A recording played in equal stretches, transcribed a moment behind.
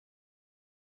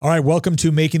All right, welcome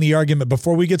to Making the Argument.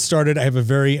 Before we get started, I have a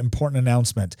very important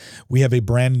announcement. We have a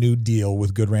brand new deal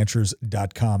with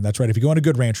GoodRanchers.com. That's right. If you go on to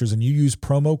Good Ranchers and you use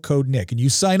promo code Nick and you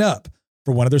sign up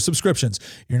for one of their subscriptions,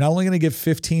 you're not only going to get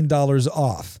 $15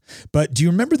 off, but do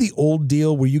you remember the old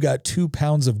deal where you got 2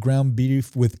 pounds of ground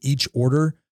beef with each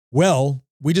order? Well,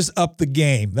 we just upped the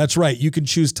game. That's right. You can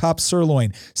choose top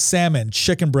sirloin, salmon,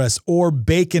 chicken breast, or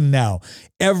bacon now.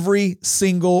 Every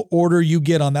single order you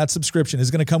get on that subscription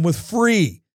is going to come with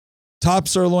free top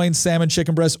sirloin, salmon,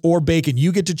 chicken breast, or bacon.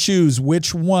 You get to choose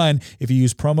which one if you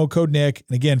use promo code Nick.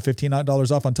 And again,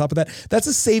 $15 off on top of that. That's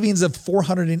a savings of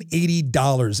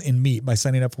 $480 in meat by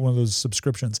signing up for one of those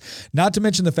subscriptions. Not to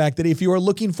mention the fact that if you are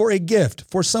looking for a gift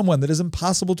for someone that is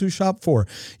impossible to shop for,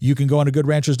 you can go on to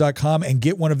GoodRanchers.com and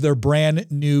get one of their brand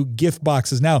new gift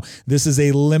boxes. Now, this is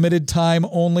a limited time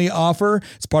only offer.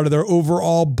 It's part of their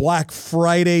overall Black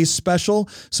Friday special.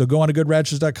 So go on to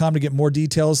GoodRanchers.com to get more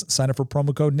details. Sign up for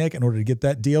promo code Nick in order to get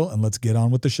that deal, and let's get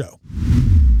on with the show.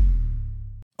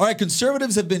 All right,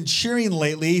 conservatives have been cheering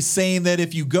lately, saying that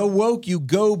if you go woke, you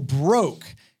go broke.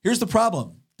 Here's the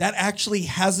problem. That actually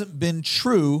hasn't been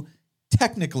true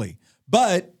technically,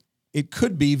 but it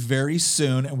could be very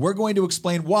soon, and we're going to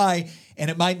explain why, and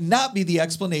it might not be the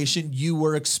explanation you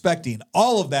were expecting.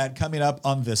 All of that coming up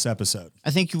on this episode.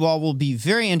 I think you all will be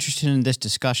very interested in this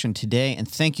discussion today, and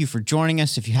thank you for joining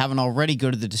us. If you haven't already, go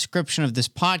to the description of this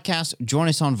podcast. Join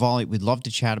us on Volley. We'd love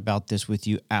to chat about this with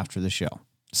you after the show.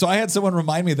 So I had someone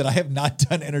remind me that I have not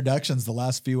done introductions the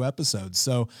last few episodes.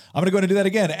 So I'm going to go ahead and do that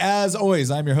again. As always,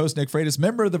 I'm your host, Nick Freitas,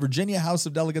 member of the Virginia House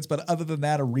of Delegates, but other than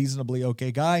that, a reasonably okay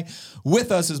guy.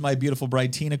 With us is my beautiful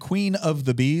bride, Tina, queen of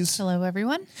the bees. Hello,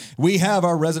 everyone. We have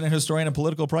our resident historian and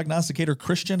political prognosticator,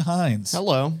 Christian Hines.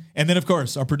 Hello. And then, of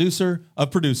course, our producer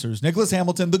of producers, Nicholas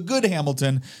Hamilton, the good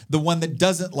Hamilton, the one that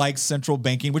doesn't like central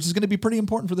banking, which is going to be pretty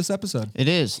important for this episode. It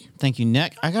is. Thank you,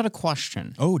 Nick. I got a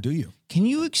question. Oh, do you? Can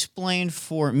you explain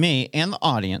for me and the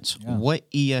audience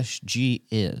what ESG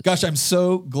is? Gosh, I'm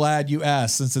so glad you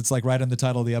asked, since it's like right in the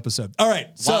title of the episode. All right.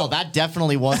 So Wow, that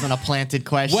definitely wasn't a planted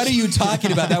question. what are you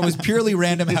talking about? That was purely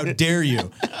random. How dare you?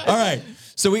 All right.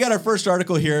 So we got our first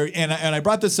article here, and I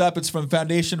brought this up. It's from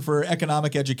Foundation for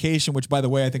Economic Education, which, by the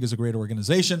way, I think is a great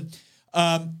organization.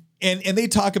 And they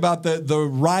talk about the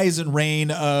rise and reign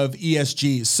of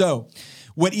ESG. So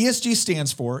what ESG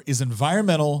stands for is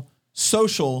environmental,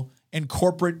 social, and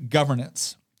corporate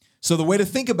governance. So the way to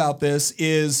think about this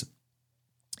is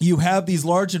you have these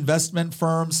large investment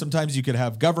firms, sometimes you could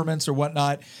have governments or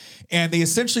whatnot, and they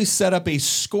essentially set up a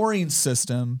scoring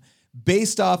system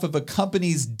based off of a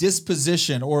company's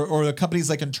disposition or the company's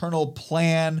like internal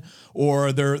plan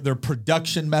or their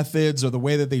production methods or the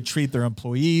way that they treat their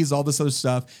employees, all this other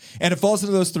stuff. And it falls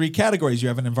into those 3 categories. You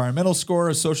have an environmental score,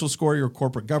 a social score, your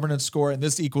corporate governance score, and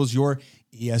this equals your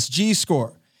ESG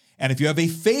score. And if you have a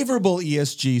favorable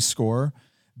ESG score,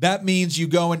 that means you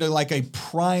go into like a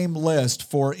prime list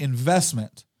for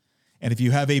investment. And if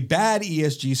you have a bad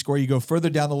ESG score, you go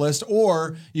further down the list,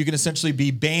 or you can essentially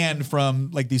be banned from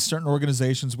like these certain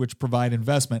organizations which provide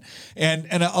investment. And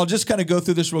I'll just kind of go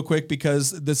through this real quick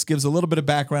because this gives a little bit of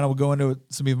background. I will go into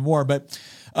some even more, but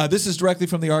this is directly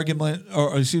from the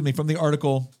from the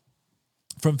article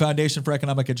from Foundation for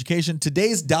Economic Education.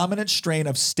 Today's dominant strain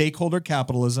of stakeholder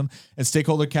capitalism, and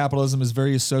stakeholder capitalism is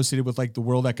very associated with like the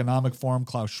World Economic Forum,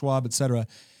 Klaus Schwab, et cetera,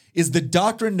 is the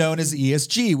doctrine known as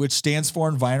ESG, which stands for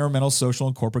Environmental, Social,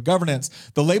 and Corporate Governance.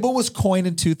 The label was coined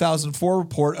in 2004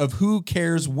 report of Who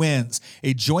Cares Wins,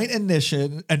 a joint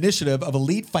initiative of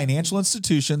elite financial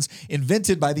institutions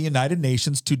invented by the United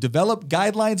Nations to develop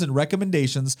guidelines and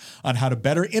recommendations on how to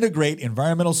better integrate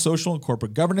environmental, social, and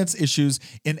corporate governance issues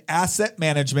in asset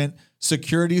management,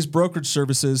 securities brokerage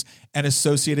services, and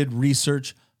associated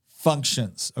research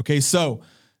functions. Okay, so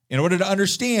in order to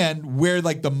understand where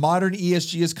like the modern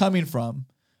ESG is coming from,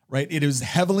 right? It is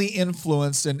heavily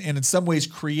influenced and in some ways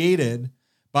created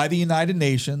by the United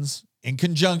Nations in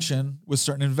conjunction with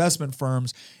certain investment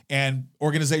firms and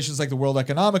organizations like the World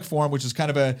Economic Forum, which is kind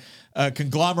of a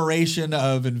conglomeration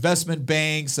of investment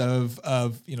banks, of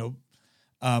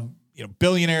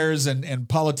billionaires and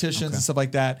politicians and stuff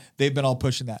like that. They've been all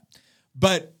pushing that.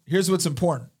 But here's what's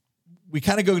important. We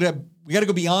got to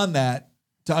go beyond that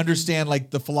to understand like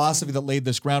the philosophy that laid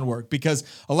this groundwork, because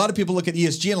a lot of people look at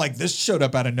ESG and like this showed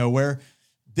up out of nowhere.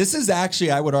 This is actually,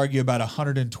 I would argue, about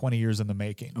 120 years in the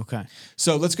making. Okay.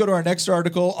 So let's go to our next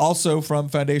article, also from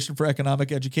Foundation for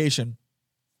Economic Education.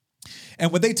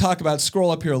 And when they talk about,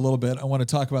 scroll up here a little bit, I want to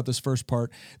talk about this first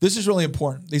part. This is really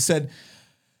important. They said,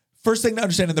 first thing to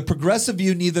understand, in the progressive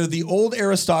view, neither the old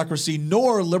aristocracy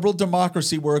nor liberal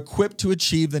democracy were equipped to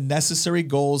achieve the necessary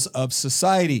goals of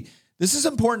society. This is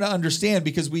important to understand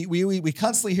because we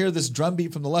constantly hear this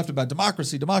drumbeat from the left about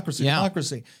democracy, democracy, Yeah.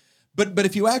 democracy. But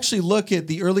if you actually look at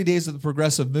the early days of the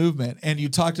progressive movement and you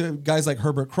talk to guys like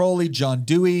Herbert Crowley, John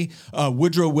Dewey,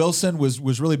 Woodrow Wilson was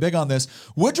really big on this.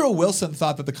 Woodrow Wilson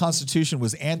thought that the Constitution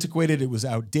was antiquated, it was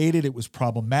outdated, it was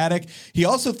problematic. He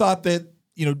also thought that,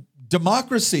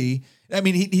 democracy, I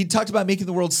mean, he talked about making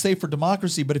the world safe for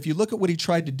democracy, but if you look at what he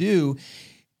tried to do,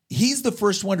 he's the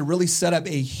first one to really set up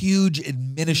a huge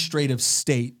administrative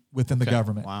state within the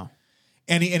government. Wow.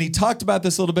 And he talked about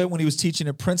this a little bit when he was teaching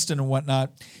at Princeton and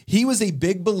whatnot. He was a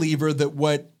big believer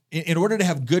that in order to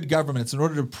have good governance, in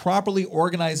order to properly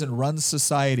organize and run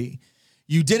society,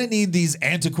 you didn't need these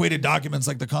antiquated documents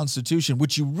like the Constitution.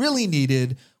 What you really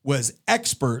needed was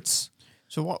experts.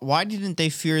 So why didn't they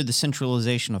fear the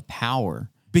centralization of power?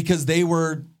 Because they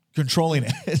were controlling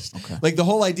it. Okay. Like the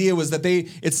whole idea was that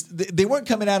they weren't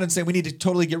coming out and saying we need to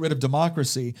totally get rid of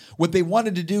democracy. What they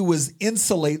wanted to do was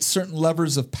insulate certain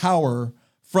levers of power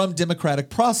from democratic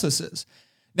processes.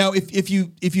 Now, if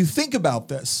you think about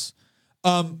this,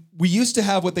 we used to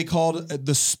have what they called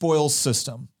the spoils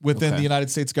system within the United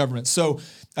States government. So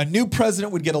a new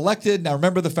president would get elected. Now,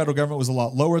 remember, the federal government was a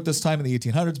lot lower at this time in the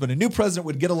 1800s, but a new president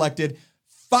would get elected,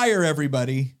 fire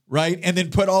everybody, right? And then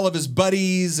put all of his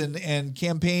buddies and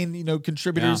campaign,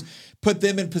 contributors, put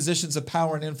them in positions of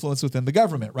power and influence within the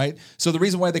government, right? So the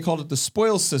reason why they called it the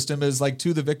spoils system is like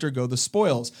to the victor go the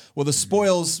spoils. Well, the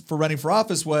spoils for running for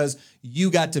office was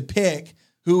you got to pick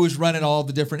who was running all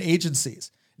the different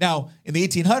agencies. Now, in the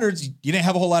 1800s, you didn't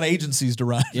have a whole lot of agencies to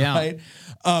run, right?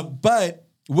 But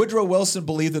Woodrow Wilson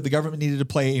believed that the government needed to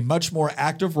play a much more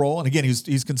active role. And again,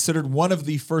 he's considered one of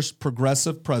the first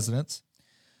progressive presidents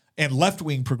and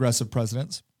left-wing progressive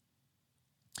presidents.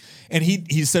 And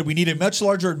he said we need a much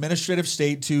larger administrative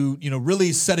state to,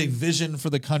 really set a vision for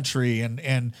the country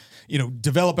and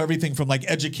develop everything from like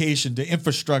education to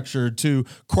infrastructure to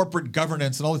corporate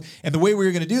governance and all this. And the way we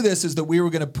were going to do this is that we were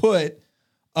going to put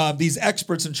these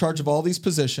experts in charge of all these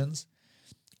positions.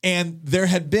 And there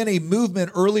had been a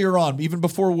movement earlier on, even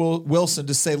before Wilson,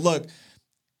 to say, look,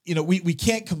 we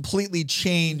can't completely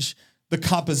change the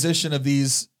composition of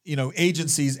these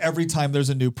agencies every time there's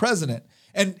a new president.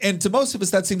 And to most of us,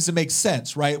 that seems to make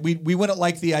sense, right? We wouldn't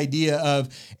like the idea of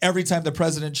every time the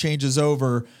president changes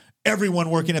over, everyone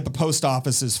working at the post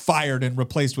office is fired and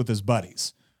replaced with his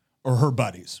buddies or her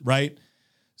buddies, right?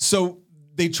 So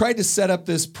they tried to set up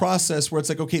this process where it's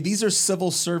like, okay, these are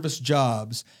civil service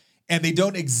jobs and they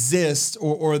don't exist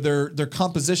or their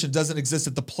composition doesn't exist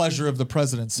at the pleasure of the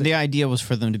presidency. The idea was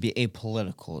for them to be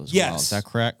apolitical as well. Is that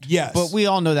correct? Yes. But we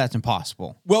all know that's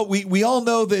impossible. Well, we all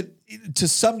know that to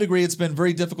some degree it's been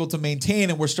very difficult to maintain,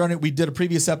 and we did a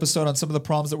previous episode on some of the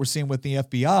problems that we're seeing with the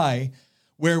FBI,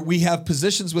 where we have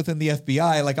positions within the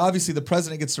FBI, like obviously the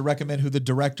president gets to recommend who the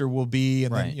director will be,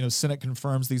 and then Senate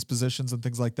confirms these positions and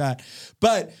things like that.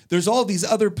 But there's all these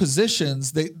other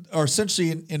positions that are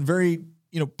essentially in very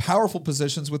powerful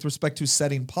positions with respect to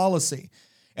setting policy.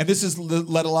 And this has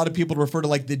led a lot of people to refer to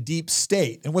like the deep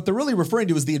state. And what they're really referring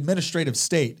to is the administrative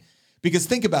state. Because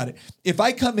think about it. If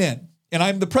I come in and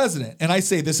I'm the president and I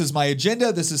say, this is my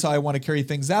agenda, this is how I want to carry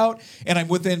things out, and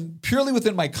I'm purely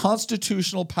within my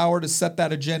constitutional power to set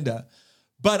that agenda,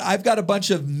 but I've got a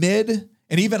bunch of mid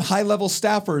and even high-level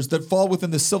staffers that fall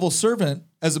within the civil servant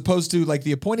as opposed to like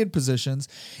the appointed positions,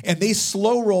 and they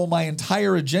slow roll my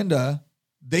entire agenda,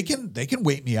 they can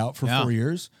wait me out for 4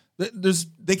 years.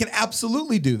 They can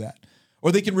absolutely do that.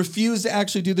 Or they can refuse to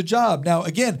actually do the job. Now,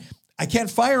 again, I can't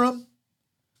fire them.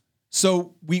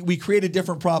 So we create a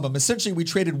different problem. Essentially, we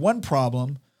traded one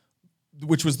problem,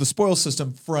 which was the spoils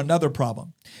system, for another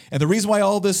problem. And the reason why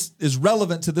all this is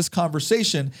relevant to this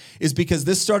conversation is because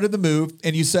this started the move.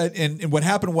 And you said, and what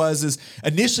happened is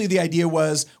initially the idea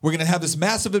was we're going to have this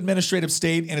massive administrative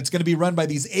state and it's going to be run by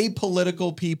these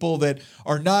apolitical people that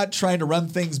are not trying to run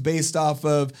things based off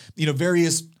of,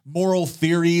 various moral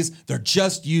theories. They're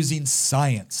just using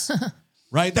science.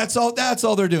 Right? That's all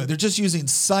they're doing. They're just using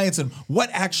science and what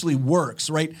actually works,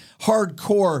 right?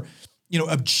 Hardcore,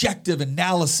 objective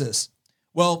analysis.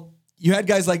 Well, you had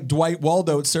guys like Dwight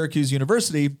Waldo at Syracuse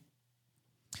University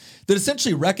that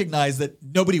essentially recognized that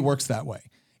nobody works that way.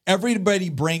 Everybody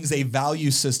brings a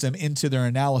value system into their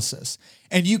analysis.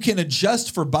 And you can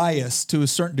adjust for bias to a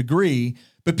certain degree,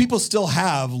 but people still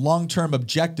have long-term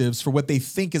objectives for what they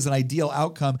think is an ideal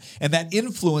outcome, and that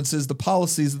influences the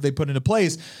policies that they put into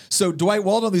place. So Dwight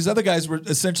Waldo and these other guys were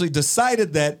essentially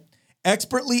decided that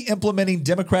expertly implementing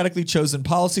democratically chosen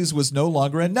policies was no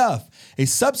longer enough. A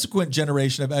subsequent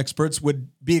generation of experts would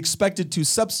be expected to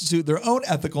substitute their own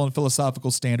ethical and philosophical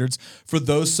standards for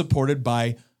those supported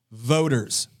by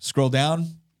voters. Scroll down.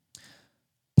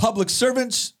 Public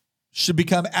servants should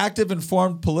become active,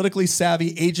 informed, politically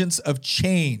savvy agents of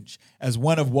change, as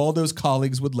one of Waldo's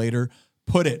colleagues would later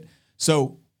put it.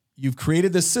 So you've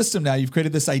created this system now, you've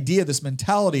created this idea, this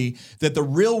mentality that the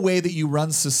real way that you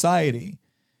run society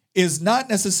is not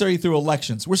necessarily through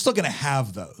elections. We're still going to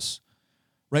have those,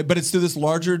 right? But it's through this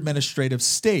larger administrative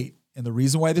state. And the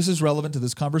reason why this is relevant to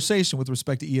this conversation with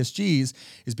respect to ESGs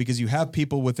is because you have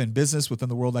people within business, within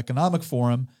the World Economic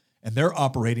Forum, and they're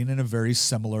operating in a very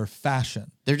similar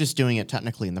fashion. They're just doing it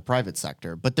technically in the private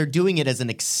sector, but they're doing it as an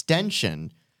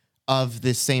extension of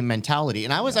this same mentality.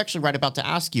 And I was actually right about to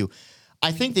ask you,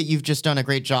 I think that you've just done a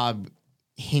great job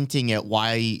hinting at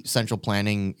why central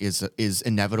planning is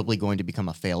inevitably going to become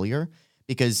a failure,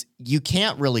 because you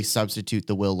can't really substitute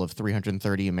the will of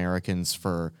 330 million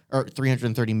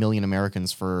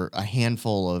Americans for a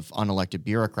handful of unelected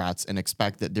bureaucrats and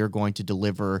expect that they're going to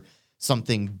deliver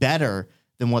something better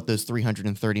than what those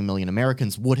 330 million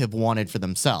Americans would have wanted for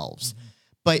themselves. Mm-hmm.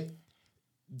 But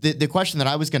the question that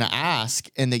I was going to ask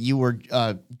and that you were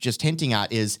just hinting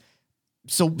at is,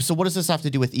 so what does this have to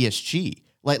do with ESG?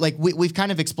 Like we've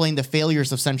kind of explained the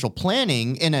failures of central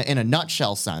planning in a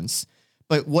nutshell sense,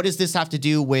 but what does this have to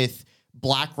do with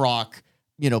BlackRock,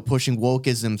 pushing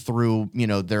wokeism through,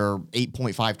 their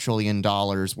 $8.5 trillion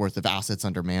worth of assets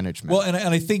under management? Well, and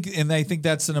I think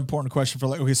that's an important question for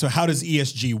okay, so how does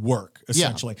ESG work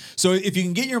essentially? Yeah. So if you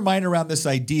can get your mind around this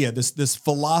idea, this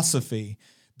philosophy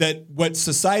that what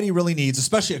society really needs,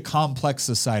 especially a complex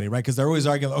society, right? Because they're always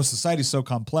arguing, society's so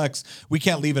complex, we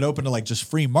can't leave it open to like just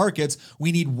free markets.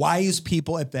 We need wise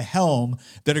people at the helm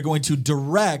that are going to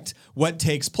direct what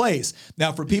takes place.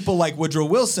 Now, for people like Woodrow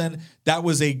Wilson, that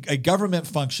was a government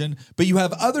function, but you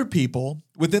have other people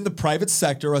within the private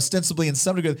sector, ostensibly in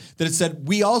some degree, that have said,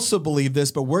 we also believe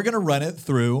this, but we're going to run it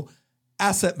through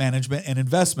asset management and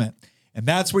investment. And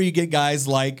that's where you get guys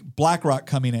like BlackRock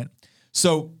coming in.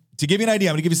 So to give you an idea,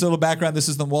 I'm going to give you a little background. This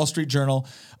is the Wall Street Journal.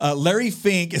 Larry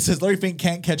Fink, it says Larry Fink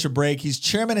can't catch a break. He's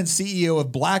chairman and CEO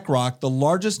of BlackRock, the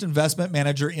largest investment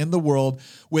manager in the world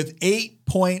with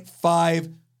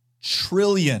 $8.5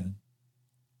 trillion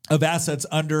of assets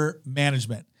under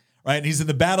management, right? And he's in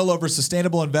the battle over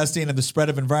sustainable investing and the spread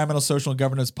of environmental, social, and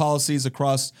governance policies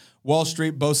across Wall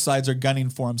Street. Both sides are gunning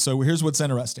for him. So here's what's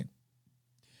interesting.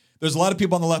 There's a lot of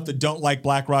people on the left that don't like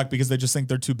BlackRock because they just think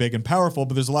they're too big and powerful.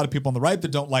 But there's a lot of people on the right that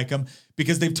don't like them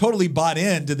because they've totally bought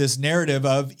into this narrative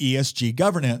of ESG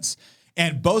governance.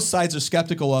 And both sides are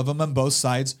skeptical of them, and both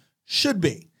sides should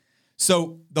be.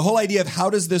 So the whole idea of how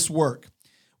does this work?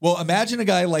 Well, imagine a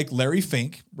guy like Larry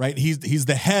Fink, right? He's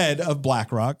the head of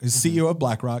BlackRock, he's CEO of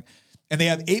BlackRock, and they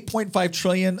have $8.5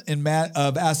 trillion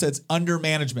of assets under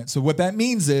management. So what that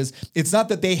means is it's not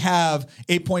that they have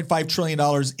 $8.5 trillion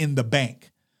in the bank.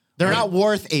 They're not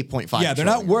worth 8.5. Yeah, they're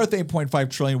not worth 8.5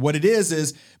 trillion. What it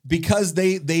is because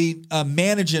they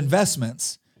manage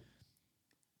investments.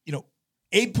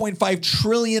 $8.5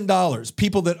 trillion.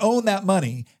 People that own that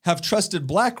money have trusted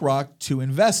BlackRock to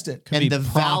invest it. Could be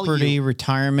property,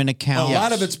 retirement accounts. A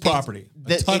lot of it's property.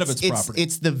 A ton of it's property.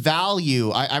 It's the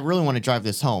value. I really want to drive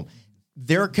this home.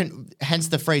 Hence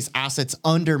the phrase assets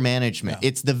under management. Yeah.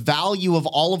 It's the value of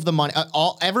all of the money.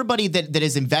 Everybody that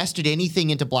has invested anything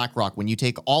into BlackRock, when you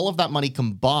take all of that money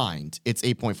combined, it's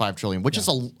 8.5 trillion, which is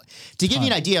to give you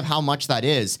an idea of how much that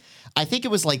is. I think it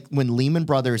was like when Lehman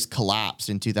Brothers collapsed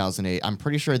in 2008, I'm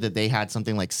pretty sure that they had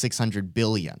something like 600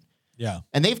 billion. Yeah.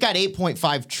 And they've got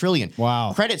 8.5 trillion.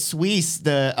 Wow. Credit Suisse,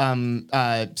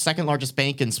 the second largest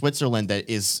bank in Switzerland that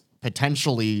is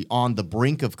potentially on the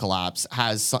brink of collapse,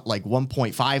 has like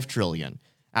 1.5 trillion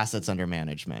assets under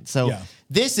management. So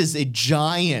this is a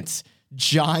giant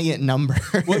number.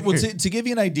 Well, to give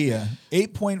you an idea,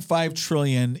 8.5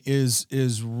 trillion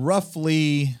is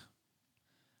roughly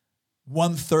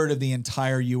 1/3 of the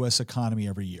entire U.S. economy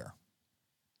every year.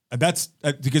 And that's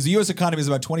because the U.S. economy is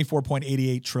about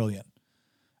 24.88 trillion,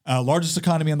 largest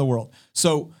economy in the world.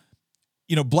 So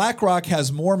BlackRock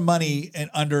has more money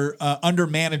under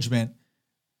management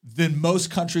than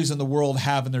most countries in the world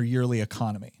have in their yearly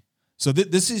economy. So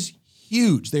this is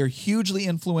huge. They are hugely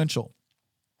influential.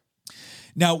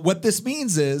 Now, what this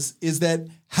means is that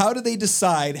how do they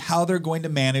decide how they're going to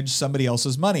manage somebody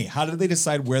else's money? How do they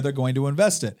decide where they're going to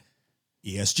invest it?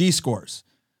 ESG scores.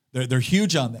 They're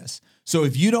huge on this. So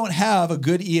if you don't have a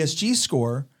good ESG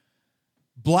score,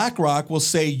 BlackRock will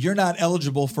say you're not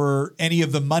eligible for any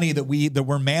of the money that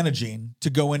we're managing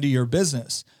to go into your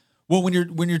business. Well,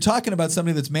 when you're talking about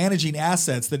somebody that's managing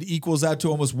assets that equals out to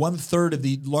almost 1/3 of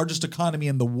the largest economy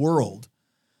in the world,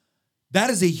 that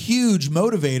is a huge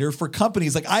motivator for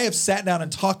companies. Like I have sat down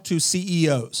and talked to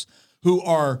CEOs who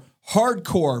are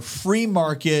hardcore free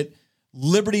market,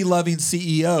 liberty-loving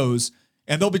CEOs,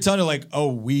 and they'll be telling you like,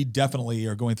 oh, we definitely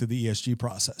are going through the ESG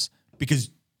process because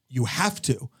you have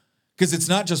to, because it's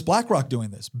not just BlackRock doing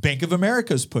this. Bank of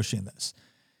America is pushing this.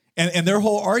 And their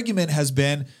whole argument has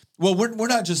been, well, we're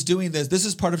not just doing this. This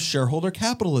is part of shareholder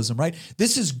capitalism, right?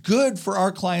 This is good for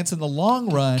our clients in the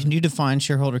long run. Can you define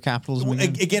shareholder capitalism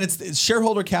again? Again, it's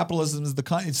shareholder capitalism is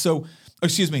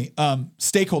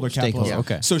stakeholder capitalism. Yeah,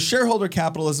 okay. So shareholder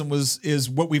capitalism is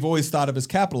what we've always thought of as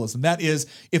capitalism. That is,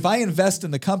 if I invest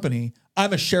in the company,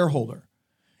 I'm a shareholder.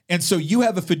 And so you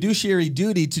have a fiduciary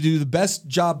duty to do the best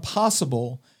job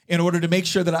possible in order to make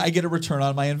sure that I get a return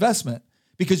on my investment,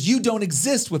 because you don't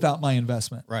exist without my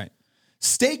investment. Right.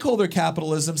 Stakeholder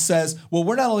capitalism says, well,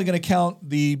 we're not only going to count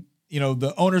the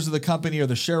owners of the company or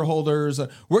the shareholders,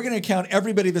 we're going to count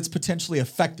everybody that's potentially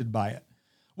affected by it.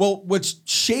 Well, what's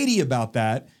shady about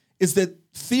that is that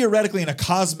theoretically, in a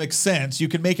cosmic sense, you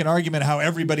can make an argument how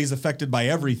everybody's affected by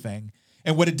everything.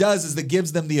 And what it does is it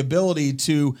gives them the ability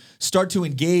to start to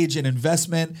engage in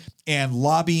investment and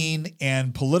lobbying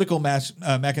and political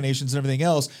machinations and everything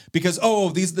else because,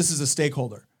 this is a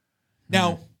stakeholder.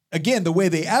 Now, again, the way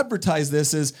they advertise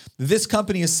this is this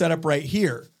company is set up right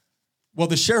here. Well,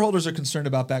 the shareholders are concerned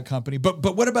about that company,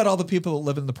 but what about all the people that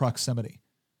live in the proximity?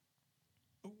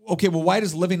 Okay, well, why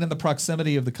does living in the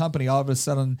proximity of the company all of a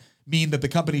sudden mean that the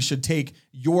company should take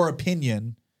your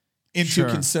opinion into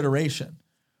consideration?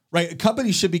 Right?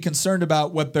 Companies should be concerned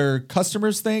about what their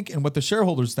customers think and what the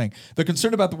shareholders think. They're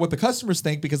concerned about what the customers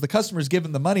think because the customers give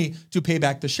them the money to pay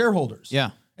back the shareholders.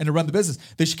 Yeah. And to run the business.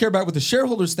 They should care about what the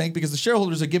shareholders think because the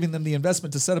shareholders are giving them the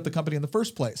investment to set up the company in the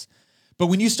first place. But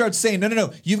when you start saying,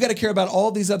 no, you've got to care about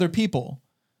all these other people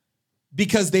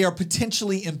because they are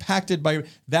potentially impacted by,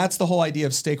 that's the whole idea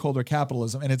of stakeholder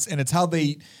capitalism. And it's how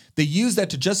they use that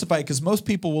to justify it, because most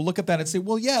people will look at that and say,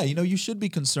 well, yeah, you should be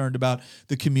concerned about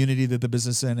the community that the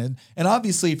business is in. And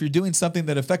obviously, if you're doing something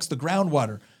that affects the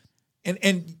groundwater,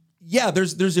 and yeah,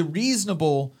 there's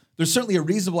certainly a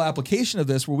reasonable application of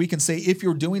this where we can say if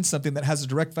you're doing something that has a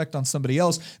direct effect on somebody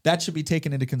else, that should be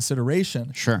taken into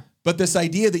consideration. Sure. But this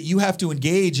idea that you have to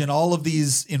engage in all of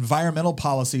these environmental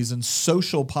policies and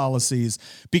social policies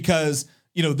because,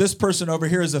 this person over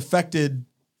here is affected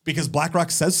because BlackRock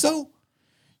says so?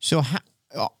 So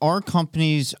are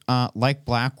companies like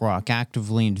BlackRock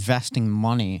actively investing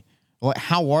money? Well,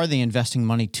 how are they investing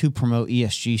money to promote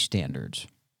ESG standards?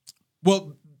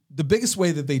 Well, the biggest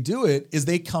way that they do it is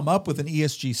they come up with an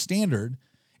ESG standard.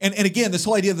 And again, this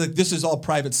whole idea that this is all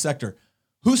private sector.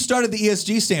 Who started the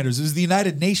ESG standards? It was the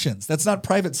United Nations. That's not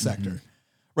private sector,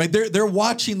 right? They're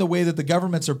watching the way that the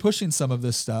governments are pushing some of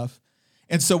this stuff.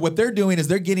 And so what they're doing is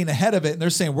they're getting ahead of it and they're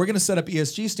saying, we're going to set up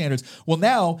ESG standards. Well,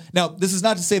 now this is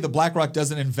not to say that BlackRock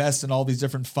doesn't invest in all these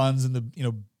different funds and the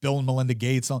Bill and Melinda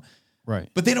Gates. Right.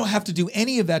 But they don't have to do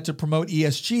any of that to promote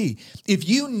ESG. If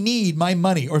you need my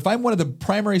money, or if I'm one of the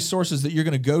primary sources that you're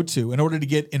going to go to in order to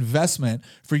get investment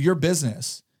for your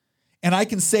business, and I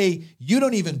can say you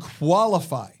don't even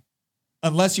qualify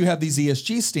unless you have these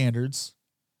ESG standards,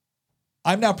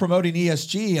 I'm now promoting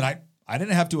ESG, and I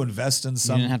didn't have to invest in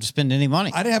some. You didn't have to spend any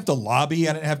money. I didn't have to lobby.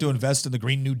 I didn't have to invest in the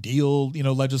Green New Deal,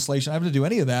 legislation. I didn't have to do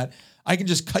any of that. I can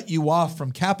just cut you off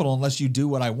from capital unless you do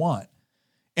what I want.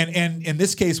 And in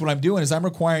this case, what I'm doing is I'm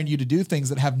requiring you to do things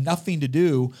that have nothing to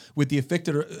do with the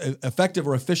effective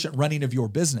or efficient running of your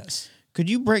business. Could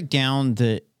you break down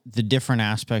the different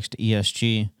aspects to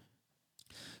ESG?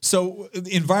 So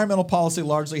environmental policy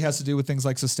largely has to do with things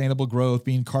like sustainable growth,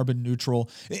 being carbon neutral.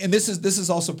 And this is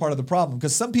also part of the problem,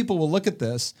 because some people will look at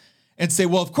this and say,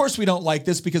 well, of course we don't like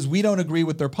this because we don't agree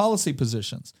with their policy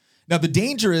positions. Now, the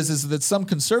danger is that some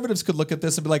conservatives could look at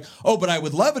this and be like, oh, but I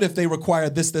would love it if they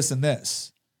required this, this, and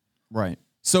this. Right.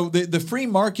 So the free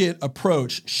market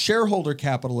approach, shareholder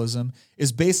capitalism,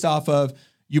 is based off of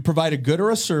you provide a good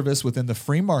or a service within the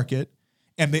free market,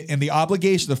 and the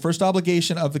obligation, the first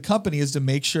obligation of the company is to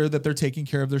make sure that they're taking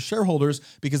care of their shareholders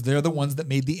because they're the ones that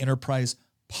made the enterprise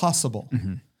possible.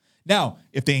 Mm-hmm. Now,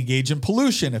 if they engage in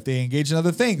pollution, if they engage in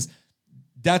other things,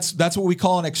 that's what we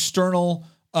call an external.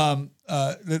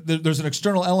 There's an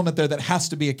external element there that has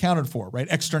to be accounted for, right?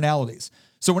 Externalities.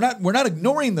 So we're not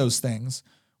ignoring those things.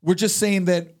 We're just saying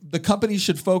that the company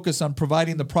should focus on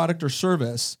providing the product or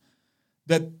service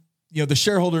that the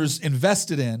shareholders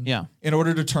invested in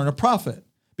order to turn a profit,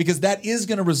 because that is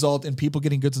going to result in people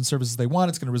getting goods and services they want.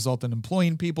 It's going to result in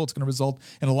employing people. It's going to result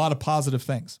in a lot of positive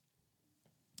things.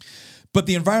 But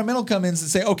the environmental come in and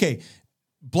say, okay,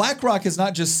 BlackRock has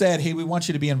not just said, hey, we want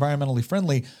you to be environmentally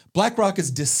friendly. BlackRock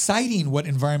is deciding what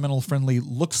environmental friendly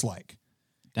looks like.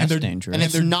 That's dangerous. And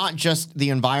it's not just the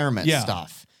environment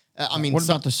stuff. What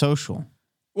about the social?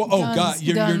 Well, Guns,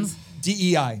 your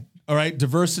DEI, All right,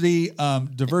 diversity,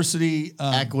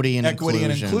 equity and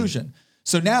inclusion.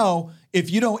 So now,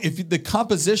 if the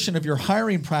composition of your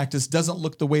hiring practice doesn't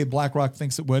look the way BlackRock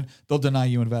thinks it would, they'll deny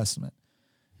you investment.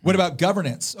 What about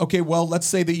governance? Okay, well, let's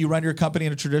say that you run your company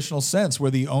in a traditional sense where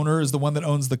the owner is the one that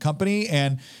owns the company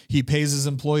and he pays his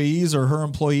employees or her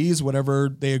employees whatever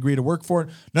they agree to work for.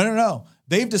 No.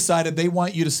 They've decided they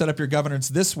want you to set up your governance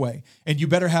this way, and you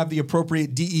better have the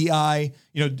appropriate DEI,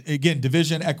 again,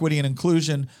 division, equity, and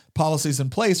inclusion policies in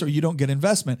place, or you don't get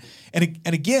investment. And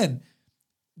again,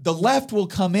 the left will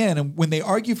come in, and when they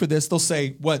argue for this, they'll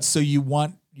say, "What? So you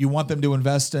want them to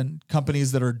invest in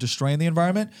companies that are destroying the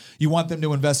environment? You want them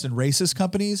to invest in racist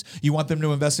companies? You want them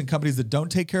to invest in companies that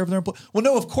don't take care of their employees?" Well,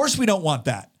 no, of course we don't want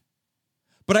that.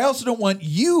 But I also don't want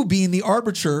you being the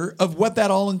arbiter of what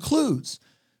that all includes.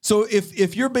 So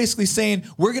if you're basically saying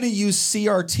we're going to use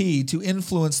CRT to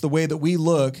influence the way that we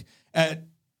look at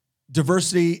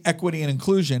diversity, equity, and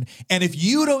inclusion, and if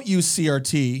you don't use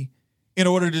CRT in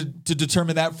order to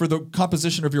determine that for the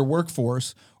composition of your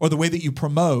workforce or the way that you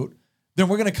promote, then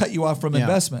we're going to cut you off from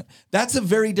investment. That's a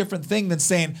very different thing than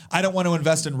saying, I don't want to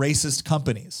invest in racist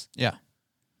companies. Yeah.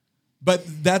 But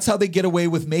that's how they get away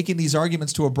with making these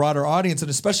arguments to a broader audience, and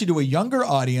especially to a younger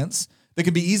audience that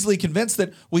can be easily convinced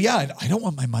that, well, yeah, I don't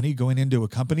want my money going into a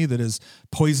company that is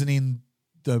poisoning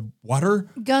the water.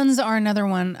 Guns are another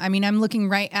one. I mean, I'm looking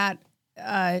right at,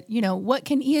 what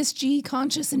can ESG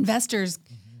conscious investors,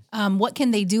 what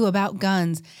can they do about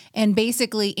guns? And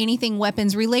basically anything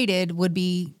weapons related would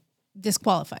be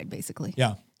disqualified, basically.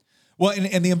 Yeah. Well,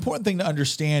 and the important thing to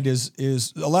understand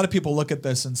is a lot of people look at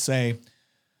this and say,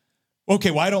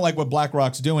 okay, well, I don't like what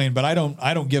BlackRock's doing, but I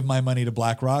don't give my money to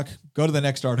BlackRock. Go to the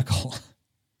next article.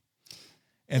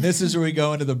 And this is where we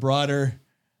go into the broader,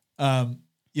 when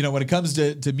it comes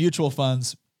to mutual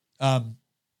funds, other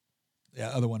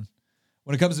one.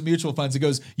 When it comes to mutual funds, it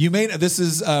goes, this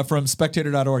is from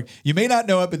spectator.org. You may not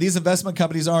know it, but these investment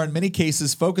companies are in many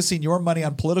cases focusing your money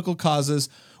on political causes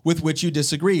with which you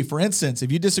disagree. For instance,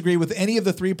 if you disagree with any of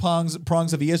the three prongs of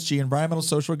ESG, environmental,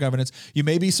 social, or governance, you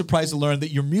may be surprised to learn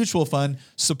that your mutual fund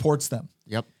supports them.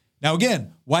 Yep. Now,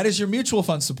 again, why does your mutual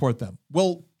fund support them?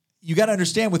 Well, you got to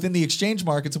understand within the exchange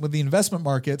markets and with the investment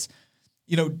markets,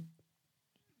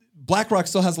 BlackRock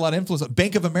still has a lot of influence.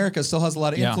 Bank of America still has a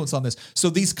lot of influence on this.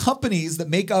 So these companies that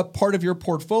make up part of your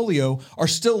portfolio are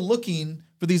still looking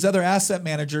for these other asset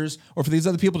managers or for these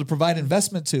other people to provide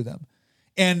investment to them.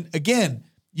 And again,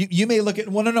 you may look at,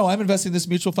 well, no, I'm investing in this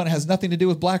mutual fund. It has nothing to do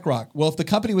with BlackRock. Well, if the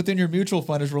company within your mutual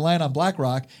fund is relying on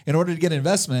BlackRock in order to get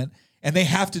investment and they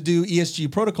have to do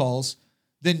ESG protocols,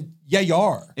 then you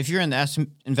are. If you're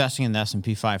investing in the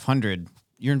S&P 500,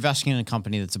 you're investing in a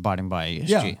company that's abiding by ESG.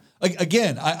 Yeah.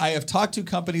 Again, I have talked to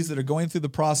companies that are going through the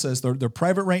process. They're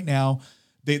private right now.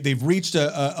 They've reached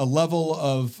a level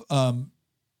of,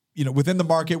 within the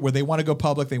market where they want to go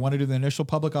public. They want to do the initial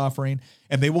public offering,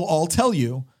 and they will all tell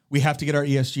you we have to get our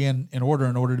ESG in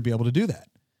order to be able to do that.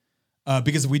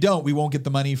 Because if we don't, we won't get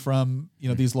the money from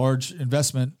these large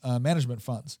investment management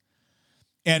funds.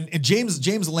 And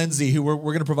James Lindsay, who we're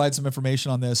going to provide some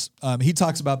information on this, he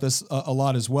talks about this a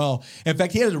lot as well. In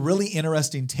fact, he had a really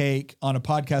interesting take on a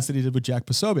podcast that he did with Jack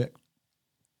Posobiec.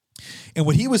 And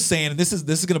what he was saying, and this is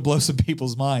going to blow some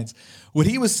people's minds. What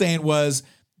he was saying was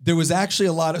there was actually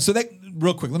a lot of, so that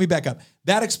real quick, let me back up.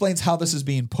 That explains how this is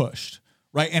being pushed,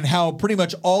 right? And how pretty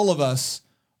much all of us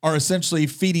are essentially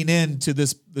feeding into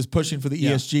this pushing for the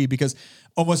ESG, because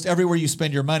almost everywhere you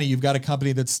spend your money, you've got a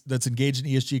company that's engaged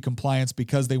in ESG compliance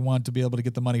because they want to be able to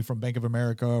get the money from Bank of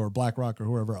America or BlackRock or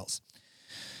whoever else.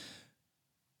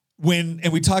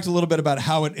 And we talked a little bit about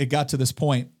how it got to this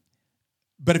point.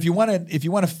 But if you want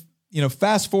to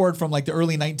fast forward from like the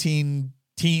early 19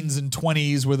 teens and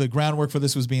 20s where the groundwork for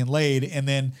this was being laid, and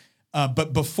then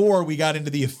but before we got into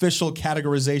the official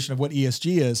categorization of what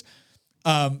ESG is,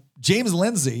 James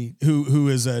Lindsay, who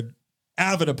is an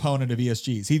avid opponent of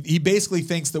ESGs, he basically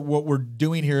thinks that what we're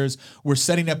doing here is we're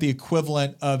setting up the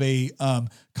equivalent of a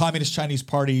Communist Chinese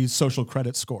Party social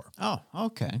credit score. Oh,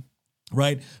 okay.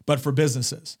 Right? But for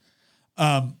businesses.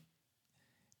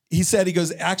 He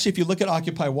goes, actually, if you look at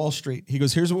Occupy Wall Street, he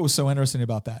goes, here's what was so interesting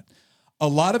about that. A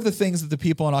lot of the things that the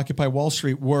people on Occupy Wall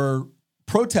Street were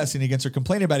protesting against or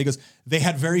complaining about, he goes, they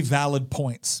had very valid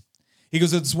points. He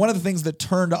goes, it's one of the things that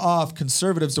turned off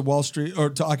conservatives to Wall Street or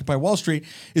to Occupy Wall Street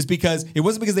is because it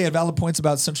wasn't because they had valid points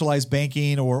about centralized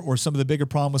banking or some of the bigger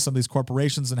problem with some of these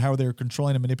corporations and how they were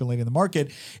controlling and manipulating the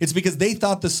market. It's because they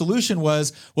thought the solution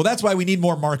was, well, that's why we need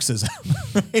more Marxism.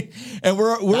 Right? And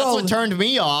we're that's all what turned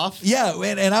me off. Yeah,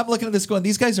 and I'm looking at this going,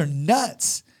 these guys are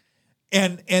nuts.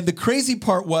 And the crazy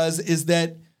part is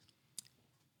that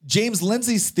James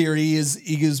Lindsay's theory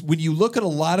is when you look at a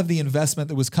lot of the investment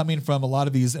that was coming from a lot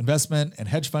of these investment and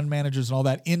hedge fund managers and all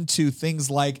that into things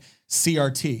like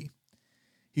CRT,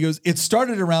 he goes, it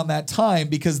started around that time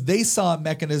because they saw a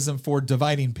mechanism for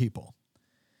dividing people.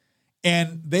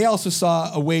 And they also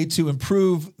saw a way to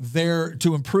improve their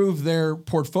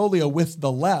portfolio with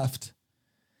the left,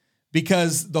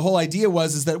 because the whole idea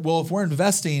is that, well, if we're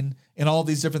investing in all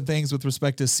these different things with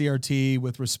respect to CRT,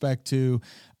 with respect to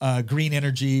green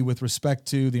energy, with respect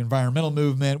to the environmental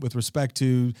movement, with respect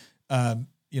to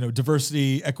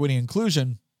diversity, equity,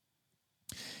 inclusion,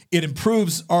 it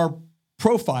improves our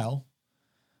profile,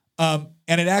 and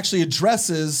it actually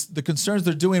addresses the concerns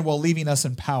they're doing while leaving us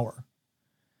in power.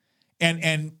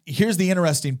 And here's the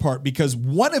interesting part, because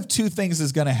one of two things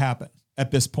is going to happen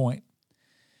at this point.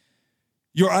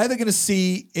 You're either going to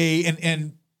see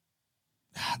and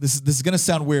this is going to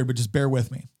sound weird, but just bear with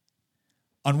me.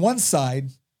 On one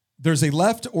side, there's a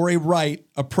left or a right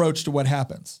approach to what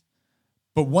happens.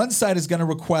 But one side is going to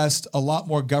request a lot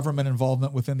more government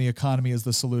involvement within the economy as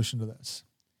the solution to this.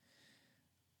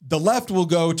 The left will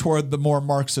go toward the more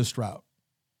Marxist route.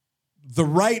 The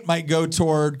right might go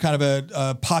toward kind of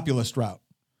a populist route.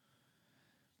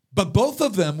 But both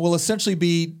of them will essentially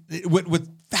be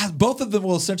both of them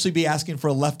will essentially be asking for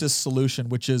a leftist solution,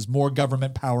 which is more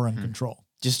government power and control.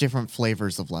 Just different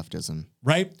flavors of leftism.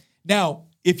 Right? Now,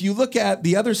 if you look at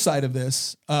the other side of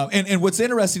this, and what's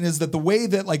interesting is that the way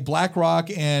that like BlackRock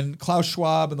and Klaus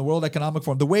Schwab and the World Economic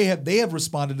Forum, the way they have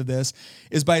responded to this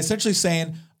is by essentially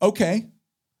saying, okay,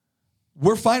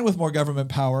 we're fine with more government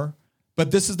power,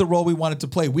 but this is the role we want it to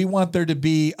play. We want there to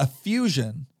be a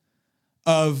fusion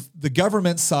of the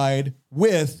government side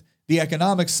with the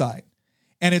economic side.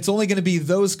 And it's only going to be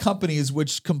those companies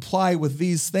which comply with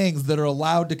these things that are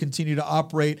allowed to continue to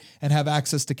operate and have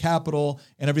access to capital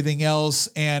and everything else.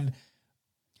 And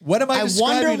what am I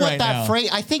describing wonder what right that now? phrase.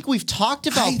 I think we've talked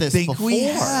about this I think before. we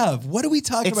have. What are we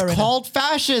talking about right It's called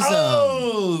fascism.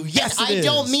 Oh, yes, And it I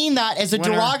don't is. mean that as a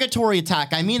Winner. derogatory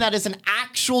attack. I mean that as an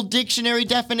actual dictionary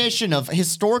definition of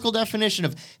historical definition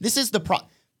of this is the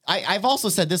I've also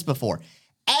said this before.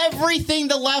 Everything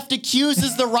the left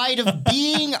accuses the right of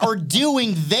being or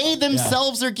doing, they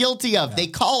themselves are guilty of. They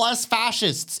call us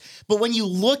fascists. But when you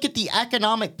look at the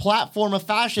economic platform of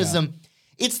fascism,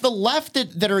 it's the left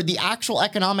that are the actual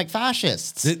economic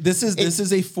fascists. This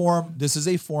is a form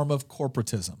of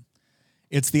corporatism.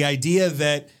 It's the idea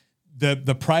that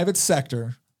the private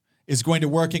sector is going to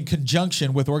work in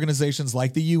conjunction with organizations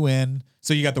like the UN.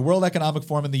 So you got the World Economic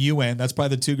Forum and the UN. That's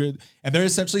probably the two good. And they're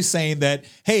essentially saying that,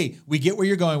 hey, we get where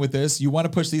you're going with this. You want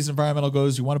to push these environmental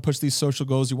goals. You want to push these social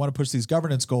goals. You want to push these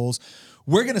governance goals.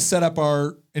 We're going to set up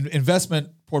our investment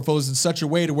portfolios in such a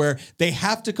way to where they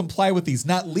have to comply with these,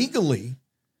 not legally,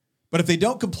 but if they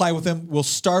don't comply with them, we'll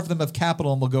starve them of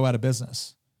capital and we'll go out of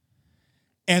business.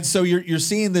 And so you're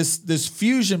seeing this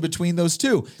fusion between those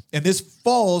two. And this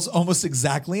falls almost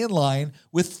exactly in line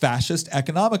with fascist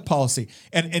economic policy.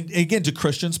 And again, to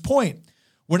Christian's point,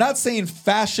 we're not saying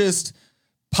fascist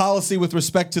policy with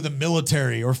respect to the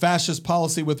military or fascist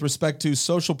policy with respect to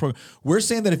social programs. We're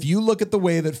saying that if you look at the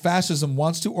way that fascism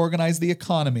wants to organize the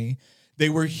economy, they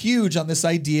were huge on this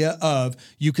idea of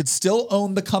you could still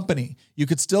own the company, you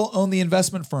could still own the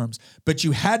investment firms, but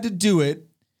you had to do it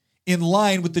in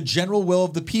line with the general will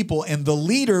of the people, and the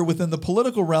leader within the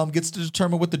political realm gets to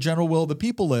determine what the general will of the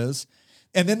people is.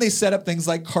 And then they set up things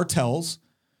like cartels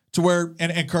to where,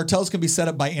 and cartels can be set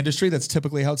up by industry. That's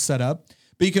typically how it's set up.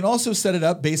 But you can also set it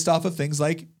up based off of things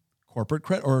like corporate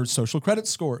credit or social credit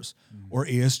scores or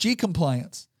ESG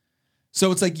compliance.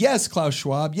 So it's like, yes, Klaus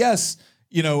Schwab, yes,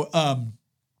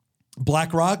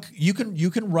 BlackRock, you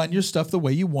can run your stuff the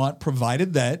way you want,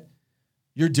 provided that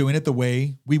you're doing it the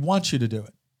way we want you to do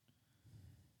it.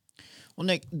 Well,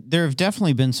 Nick, there have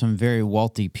definitely been some very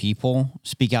wealthy people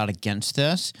speak out against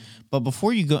this. But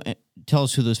before you go, tell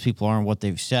us who those people are and what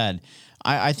they've said,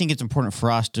 I think it's important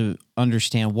for us to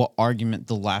understand what argument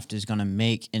the left is going to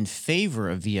make in favor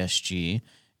of ESG.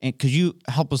 And could you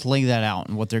help us lay that out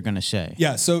and what they're going to say?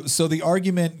 Yeah. So the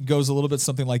argument goes a little bit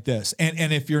something like this.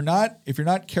 And if you're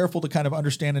not careful to kind of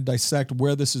understand and dissect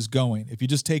where this is going, if you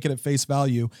just take it at face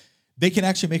value, they can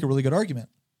actually make a really good argument.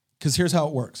 Because here's how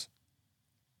it works.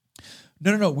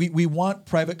 No. We want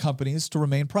private companies to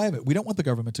remain private. We don't want the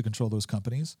government to control those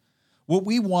companies. What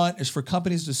we want is for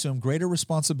companies to assume greater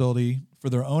responsibility for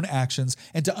their own actions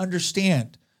and to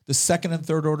understand the second and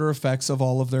third order effects of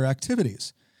all of their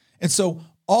activities. And so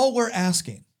all we're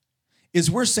asking is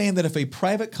we're saying that if a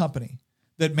private company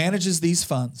that manages these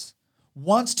funds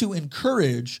wants to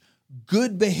encourage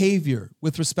good behavior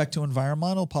with respect to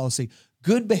environmental policy,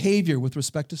 good behavior with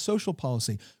respect to social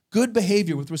policy, good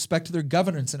behavior with respect to their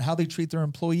governance and how they treat their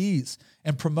employees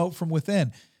and promote from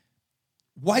within.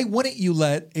 Why wouldn't you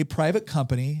let a private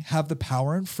company have the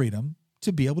power and freedom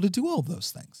to be able to do all of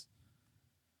those things?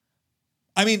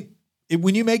 I mean,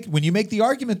 when you make the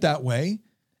argument that way,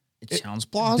 It sounds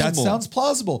plausible. that sounds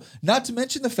plausible. Not to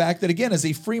mention the fact that, again, as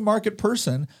a free market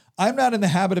person, I'm not in the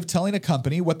habit of telling a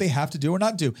company what they have to do or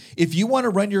not do. If you want to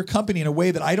run your company in a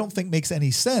way that I don't think makes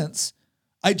any sense,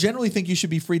 I generally think you should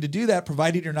be free to do that,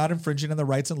 provided you're not infringing on the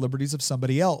rights and liberties of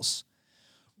somebody else.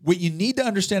 What you need to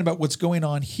understand about what's going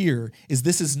on here is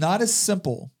this is not as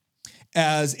simple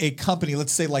as a company,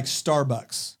 let's say like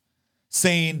Starbucks,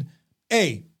 saying,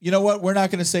 hey, you know what? We're not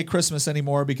going to say Christmas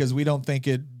anymore because we don't think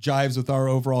it jives with our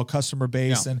overall customer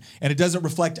base and it doesn't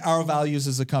reflect our values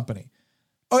as a company.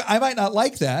 Oh, I might not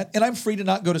like that, and I'm free to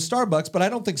not go to Starbucks, but I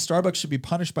don't think Starbucks should be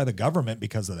punished by the government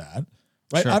because of that.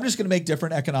 Right? Sure. I'm just going to make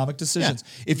different economic decisions.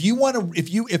 If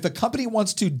the company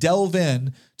wants to delve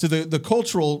in to the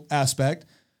cultural aspect,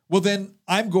 well, then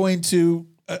I'm going to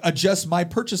adjust my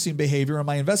purchasing behavior and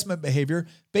my investment behavior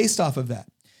based off of that.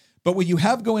 But what you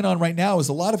have going on right now is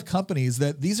a lot of companies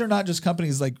that these are not just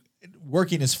companies like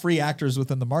working as free actors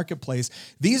within the marketplace.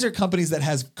 These are companies that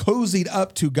has cozied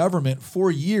up to government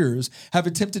for years, have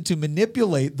attempted to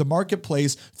manipulate the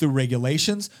marketplace through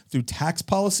regulations, through tax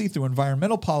policy, through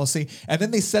environmental policy, and then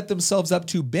they set themselves up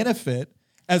to benefit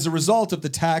as a result of the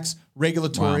tax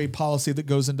regulatory policy that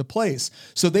goes into place.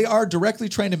 So they are directly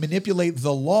trying to manipulate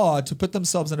the law to put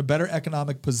themselves in a better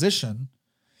economic position.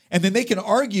 And then they can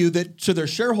argue that to their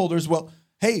shareholders, well,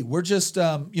 hey, we're just,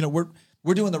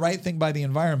 we're doing the right thing by the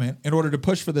environment in order to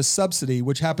push for this subsidy,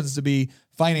 which happens to be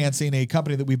financing a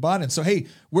company that we bought in. So, hey,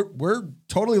 we're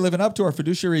totally living up to our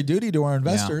fiduciary duty to our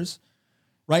investors.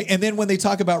 Right. And then when they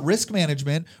talk about risk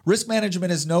management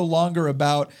is no longer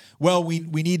about, well, we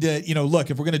need to, look,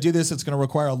 if we're going to do this, it's going to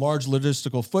require a large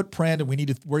logistical footprint and we need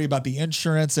to worry about the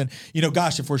insurance. And,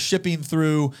 gosh, if we're shipping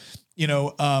through,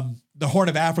 the Horn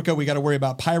of Africa, we got to worry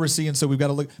about piracy. And so we've got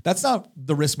to look. That's not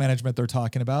the risk management they're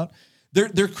talking about.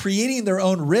 They're creating their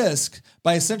own risk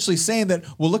by essentially saying that,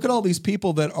 well, look at all these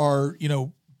people that are,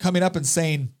 coming up and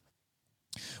saying,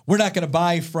 we're not going to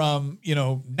buy from,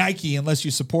 Nike unless you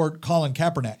support Colin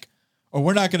Kaepernick, or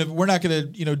we're not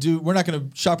going to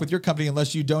shop with your company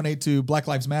unless you donate to Black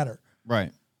Lives Matter.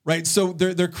 Right. Right. So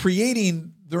they're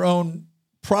creating their own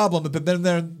problem, but then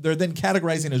they're then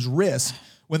categorizing as risk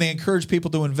when they encourage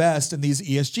people to invest in these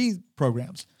ESG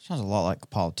programs. Sounds a lot like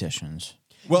politicians.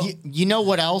 Well, you know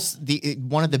what else?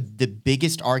 One of the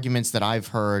biggest arguments that I've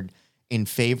heard in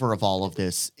favor of all of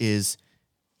this is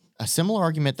a similar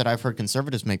argument that I've heard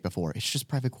conservatives make before. It's just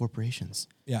private corporations.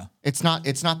 Yeah. It's not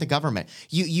the government.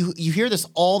 You hear this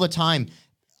all the time.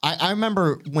 I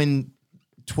remember when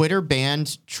Twitter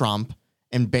banned Trump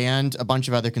and banned a bunch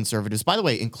of other conservatives, by the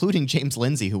way, including James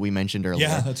Lindsay, who we mentioned earlier.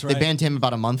 Yeah, that's right. They banned him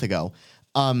about a month ago.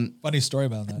 Funny story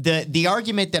about that. The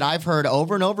argument that I've heard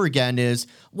over and over again is,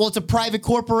 well, it's a private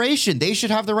corporation. They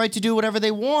should have the right to do whatever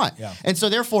they want. Yeah. And so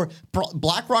therefore,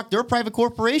 BlackRock, they're a private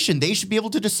corporation. They should be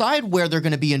able to decide where they're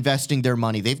going to be investing their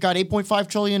money. They've got $8.5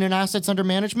 trillion in assets under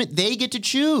management. They get to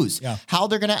choose how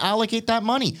they're going to allocate that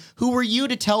money. Who are you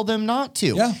to tell them not to?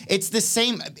 Yeah. It's the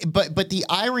same. But the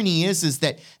irony is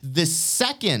that the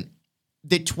second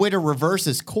that Twitter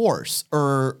reverses course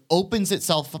or opens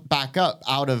itself back up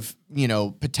out of,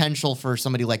 potential for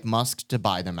somebody like Musk to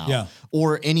buy them out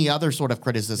or any other sort of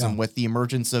criticism with the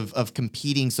emergence of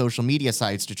competing social media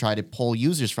sites to try to pull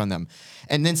users from them.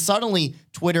 And then suddenly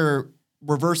Twitter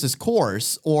reverses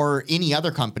course or any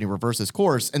other company reverses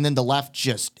course, and then the left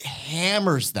just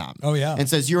hammers them. Oh, yeah. And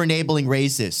says, you're enabling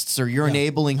racists or you're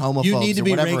enabling homophobes. You need to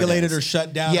be whatever it regulated is. or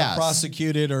shut down or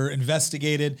prosecuted or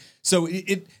investigated. So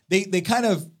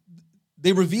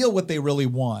they reveal what they really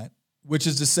want, which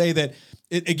is to say that,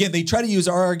 again, they try to use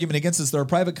our argument against us. They're a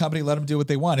private company. Let them do what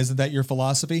they want. Isn't that your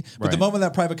philosophy? But the moment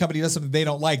that private company does something they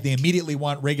don't like, they immediately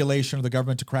want regulation or the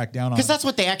government to crack down on it. Because that's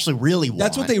what they actually really want.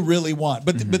 That's what they really want.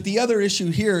 But but the other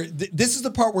issue here, this is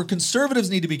the part where conservatives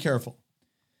need to be careful.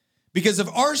 Because if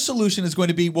our solution is going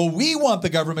to be, well, we want the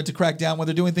government to crack down when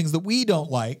they're doing things that we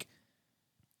don't like,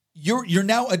 you're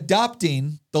now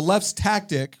adopting the left's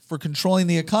tactic for controlling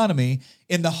the economy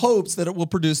in the hopes that it will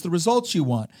produce the results you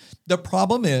want. The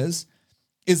problem is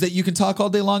that you can talk all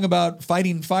day long about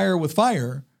fighting fire with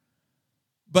fire,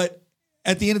 but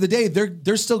at the end of the day,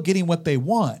 they're still getting what they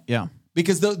want. Yeah.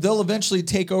 Because they'll eventually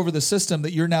take over the system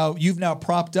that you've now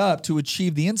propped up to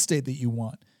achieve the end state that you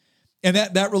want. And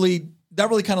that really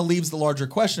kind of leaves the larger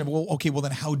question of, well,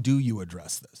 then how do you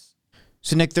address this?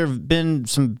 So, Nick, there have been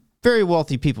some very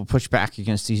wealthy people push back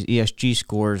against these ESG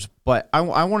scores, but I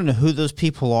want to know who those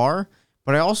people are.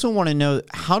 But I also want to know,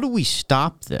 how do we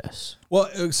stop this?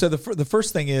 Well, so the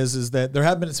first thing is that there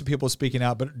have been some people speaking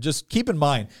out, but just keep in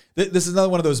mind, this is another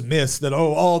one of those myths that,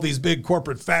 all these big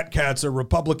corporate fat cats are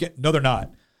Republican. No, they're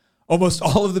not. Almost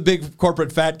all of the big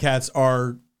corporate fat cats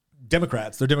are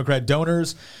Democrats. They're Democrat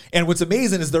donors. And what's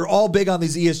amazing is they're all big on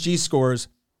these ESG scores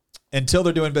until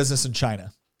they're doing business in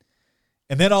China.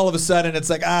 And then all of a sudden it's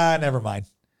like, never mind.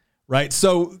 Right?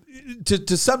 So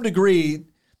to some degree,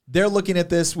 they're looking at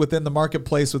this within the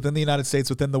marketplace, within the United States,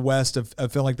 within the West, of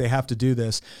feeling like they have to do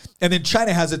this. And then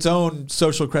China has its own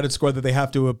social credit score that they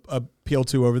have to appeal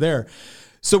to over there.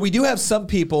 So we do have some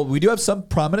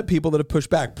prominent people that have pushed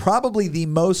back. Probably the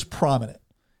most prominent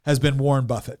has been Warren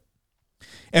Buffett.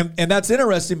 And that's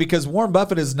interesting because Warren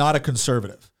Buffett is not a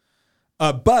conservative.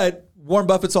 But Warren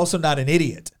Buffett's also not an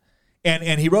idiot.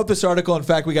 And he wrote this article. In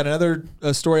fact, we got another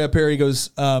story up here. He goes,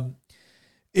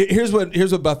 here's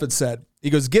what Buffett said. He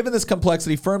goes, given this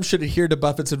complexity, firms should adhere to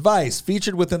Buffett's advice,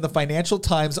 featured within the Financial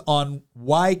Times, on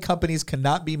why companies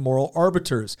cannot be moral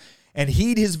arbiters, and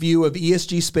heed his view of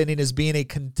ESG spending as being a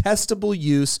contestable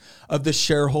use of the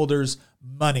shareholders'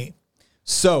 money.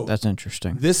 So that's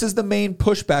interesting. This is the main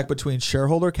pushback between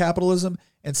shareholder capitalism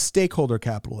and stakeholder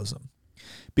capitalism,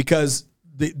 because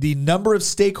the number of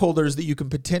stakeholders that you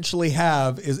can potentially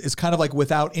have is kind of like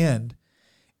without end.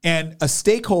 And a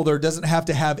stakeholder doesn't have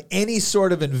to have any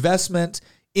sort of investment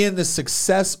in the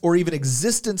success or even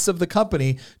existence of the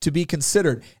company to be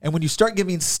considered. And when you start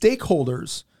giving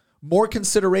stakeholders more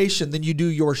consideration than you do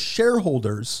your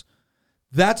shareholders,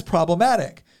 that's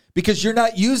problematic, because you're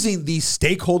not using the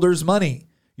stakeholders' money.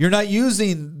 You're not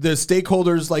using the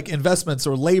stakeholders' like investments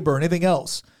or labor or anything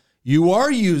else. You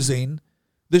are using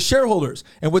the shareholders.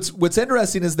 And what's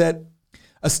interesting is that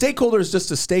a stakeholder is just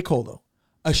a stakeholder.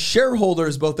 A shareholder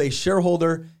is both a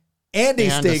shareholder and a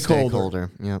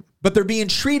stakeholder. Yep. But they're being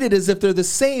treated as if they're the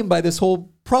same by this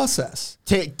whole process.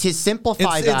 To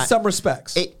simplify in some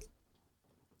respects.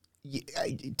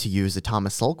 To use the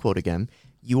Thomas Sowell quote again,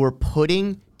 you are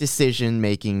putting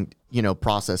decision-making,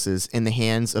 processes in the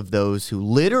hands of those who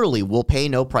literally will pay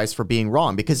no price for being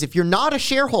wrong. Because if you're not a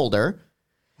shareholder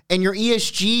and your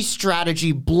ESG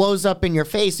strategy blows up in your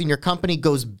face and your company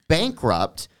goes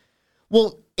bankrupt,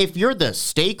 well, if you're the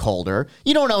stakeholder,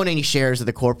 you don't own any shares of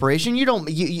the corporation.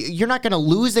 You're not going to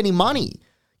lose any money.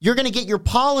 You're going to get your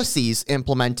policies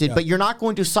implemented, but you're not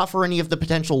going to suffer any of the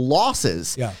potential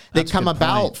losses that come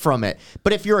about from it.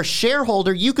 But if you're a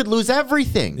shareholder, you could lose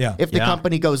everything if the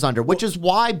company goes under, which is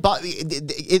why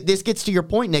this gets to your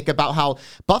point, Nick, about how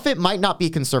Buffett might not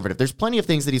be conservative. There's plenty of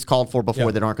things that he's called for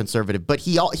before that aren't conservative, but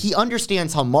he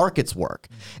understands how markets work.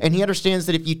 And he understands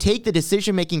that if you take the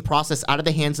decision-making process out of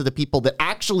the hands of the people that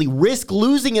actually risk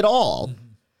losing it all,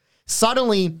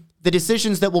 suddenly the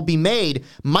decisions that will be made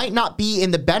might not be in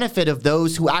the benefit of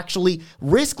those who actually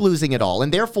risk losing it all.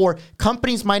 And therefore,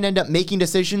 companies might end up making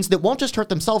decisions that won't just hurt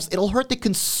themselves, it'll hurt the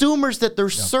consumers that they're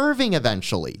serving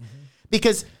eventually.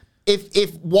 Because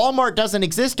if Walmart doesn't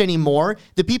exist anymore,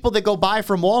 the people that go buy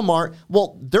from Walmart,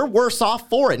 well, they're worse off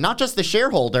for it. Not just the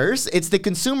shareholders, it's the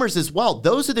consumers as well.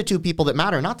 Those are the two people that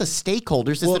matter, not the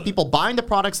stakeholders. It's the people buying the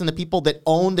products and the people that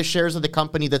own the shares of the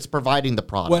company that's providing the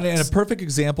products. Well, and a perfect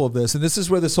example of this, and this is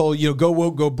where this whole, go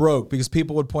woke, go broke, because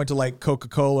people would point to like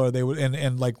Coca-Cola, or they would,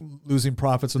 and like losing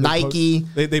profits. Nike.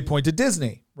 They point to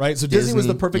Disney, right? So Disney was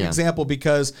the perfect example,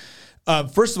 because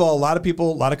first of all, a lot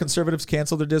of conservatives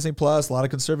canceled their Disney Plus. A lot of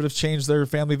conservatives changed their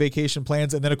family vacation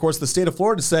plans. And then, of course, the state of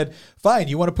Florida said, fine,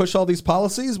 you want to push all these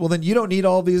policies? Well, then you don't need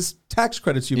all these tax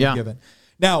credits you've been given.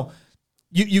 Now,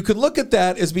 you can look at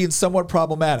that as being somewhat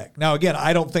problematic. Now, again,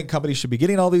 I don't think companies should be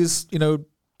getting all these,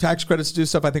 tax credits to do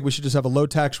stuff. I think we should just have a low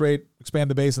tax rate,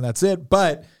 expand the base, and that's it.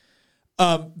 But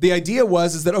the idea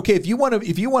is that, okay, if you want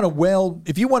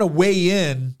to weigh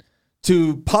in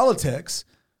to politics,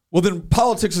 well, then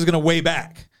politics is going to weigh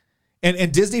back.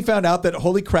 And Disney found out that,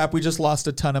 holy crap, we just lost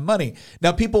a ton of money.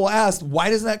 Now, people will ask, why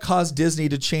doesn't that cause Disney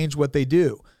to change what they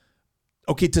do?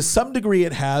 Okay, to some degree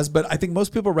it has, but I think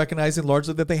most people are recognizing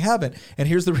largely that they haven't. And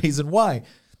here's the reason why.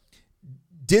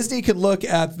 Disney can look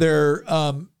at their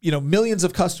millions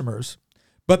of customers,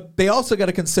 but they also got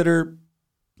to consider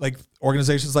like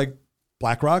organizations like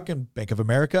BlackRock and Bank of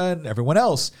America and everyone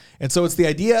else. And so it's the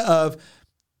idea of,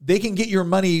 they can get your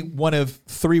money one of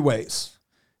three ways.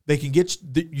 They can get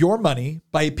your money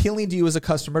by appealing to you as a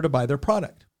customer to buy their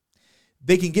product.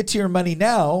 They can get to your money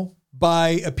now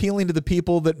by appealing to the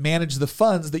people that manage the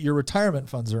funds that your retirement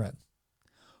funds are in.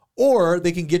 Or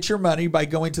they can get your money by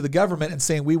going to the government and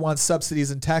saying, we want subsidies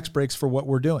and tax breaks for what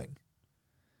we're doing.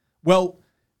 Well,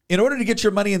 in order to get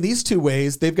your money in these two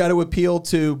ways, they've got to appeal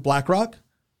to BlackRock,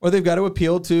 or they've got to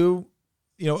appeal to,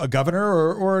 a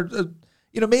governor or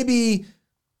maybe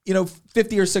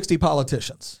 50 or 60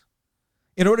 politicians.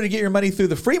 In order to get your money through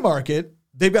the free market,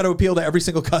 they've got to appeal to every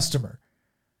single customer.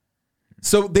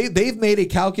 So they've made a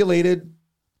calculated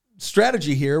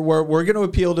strategy here where we're going to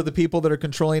appeal to the people that are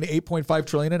controlling $8.5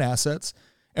 trillion in assets,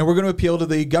 and we're going to appeal to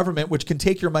the government, which can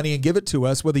take your money and give it to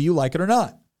us, whether you like it or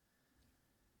not.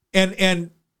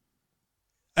 And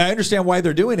I understand why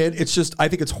they're doing it. It's just, I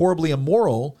think it's horribly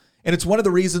immoral. And it's one of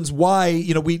the reasons why,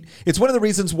 it's one of the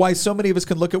reasons why so many of us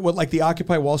can look at what like the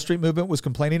Occupy Wall Street movement was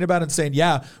complaining about and saying,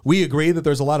 yeah, we agree that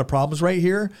there's a lot of problems right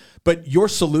here, but your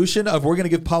solution of we're going to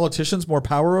give politicians more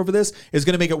power over this is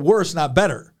going to make it worse, not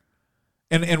better.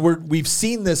 And we've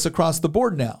seen this across the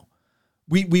board now.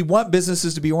 We want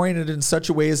businesses to be oriented in such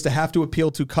a way as to have to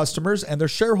appeal to customers and their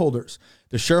shareholders.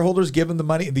 The shareholders give them the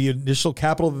money, the initial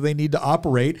capital that they need to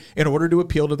operate in order to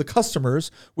appeal to the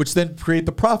customers, which then create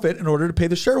the profit in order to pay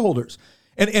the shareholders.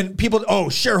 And people,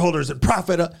 shareholders and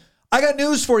profit. I got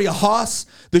news for you, Hoss.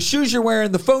 The shoes you're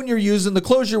wearing, the phone you're using, the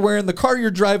clothes you're wearing, the car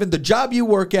you're driving, the job you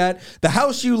work at, the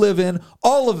house you live in,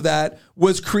 all of that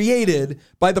was created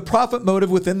by the profit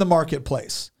motive within the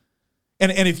marketplace.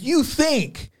 And if you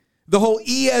think the whole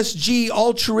ESG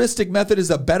altruistic method is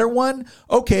a better one,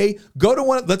 okay,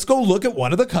 let's go look at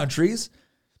one of the countries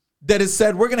that has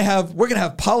said we're gonna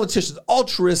have politicians,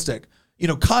 altruistic,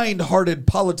 kind-hearted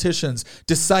politicians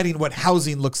deciding what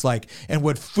housing looks like and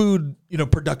what food,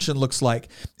 production looks like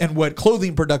and what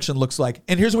clothing production looks like.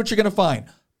 And here's what you're gonna find: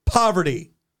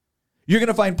 poverty. You're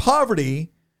gonna find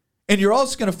poverty, and you're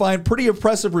also gonna find pretty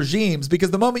oppressive regimes,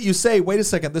 because the moment you say, wait a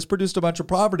second, this produced a bunch of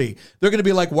poverty, they're gonna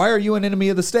be like, why are you an enemy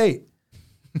of the state?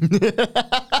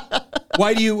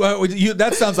 Why do you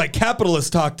that sounds like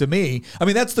capitalist talk to me. I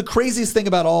mean, that's the craziest thing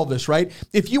about all of this, right?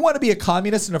 If you want to be a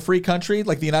communist in a free country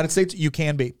like the United States, you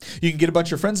can be. You can get a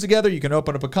bunch of friends together. You can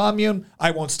open up a commune.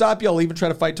 I won't stop you. I'll even try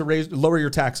to fight to lower your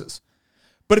taxes.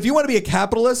 But if you want to be a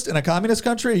capitalist in a communist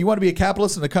country, or you want to be a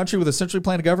capitalist in a country with a centrally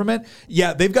planned government,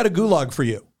 yeah, they've got a gulag for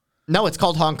you. No, it's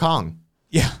called Hong Kong.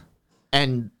 Yeah.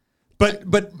 And But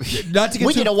not to get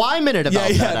we need a Y minute about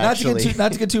that. Actually,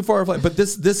 not to get too far. But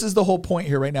this is the whole point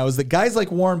here right now, is that guys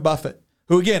like Warren Buffett,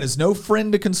 who again is no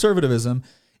friend to conservatism,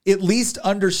 at least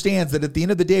understands that at the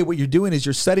end of the day, what you're doing is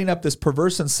you're setting up this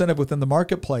perverse incentive within the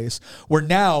marketplace where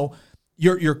now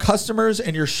your customers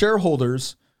and your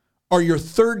shareholders are your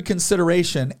third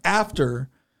consideration after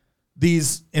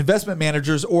these investment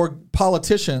managers or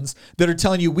politicians that are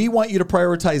telling you, we want you to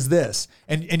prioritize this.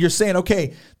 And you're saying,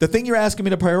 okay, the thing you're asking me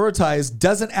to prioritize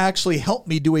doesn't actually help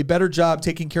me do a better job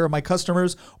taking care of my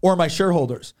customers or my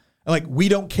shareholders. And like, we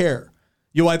don't care.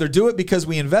 You'll either do it because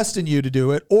we invest in you to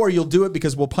do it, or you'll do it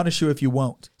because we'll punish you if you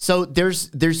won't. So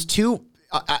there's two.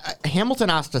 Hamilton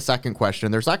asked a second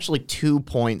question. There's actually 2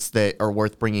 points that are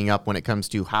worth bringing up when it comes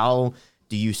to how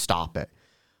do you stop it.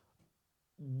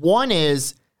 One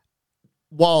is,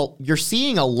 well, you're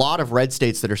seeing a lot of red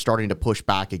states that are starting to push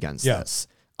back against this.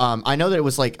 I know that it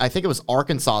was I think it was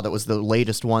Arkansas that was the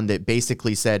latest one that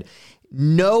basically said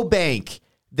no bank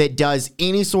that does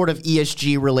any sort of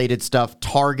ESG related stuff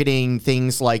targeting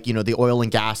things like, the oil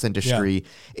and gas industry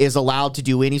is allowed to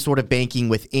do any sort of banking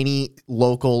with any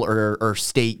local or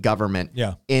state government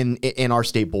in our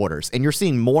state borders. And you're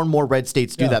seeing more and more red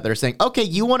states do that. They're saying, okay,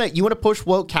 you want to push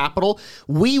woke capital?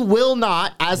 We will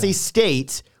not, as a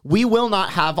state, we will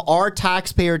not have our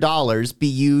taxpayer dollars be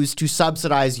used to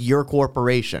subsidize your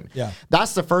corporation. Yeah.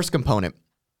 That's the first component.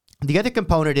 The other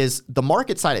component is the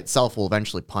market side itself will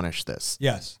eventually punish this.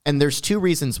 Yes. And there's 2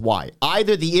 reasons why.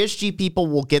 Either the ESG people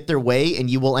will get their way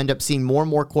and you will end up seeing more and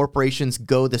more corporations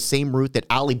go the same route that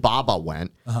Alibaba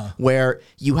went, where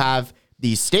you have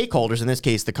these stakeholders, in this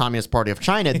case, the Communist Party of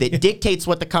China, that dictates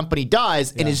what the company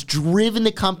does and has driven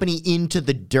the company into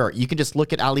the dirt. You can just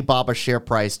look at Alibaba's share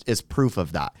price as proof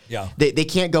of that. Yeah. They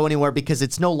can't go anywhere because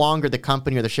it's no longer the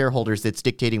company or the shareholders that's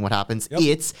dictating what happens. Yep.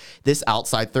 It's this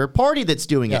outside third party that's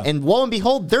doing it. And lo and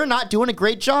behold, they're not doing a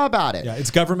great job at it. Yeah,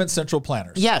 it's government central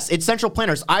planners. Yes, it's central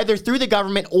planners, either through the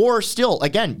government or still,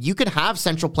 again, you could have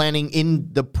central planning in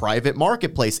the private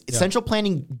marketplace. Yeah. Central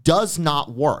planning does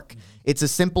not work. It's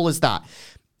as simple as that.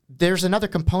 There's another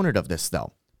component of this,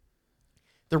 though.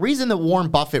 The reason that Warren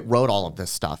Buffett wrote all of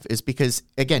this stuff is because,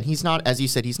 again, he's not, as you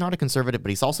said, he's not a conservative, but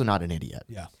he's also not an idiot.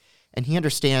 Yeah. And he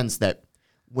understands that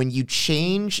when you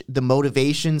change the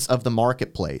motivations of the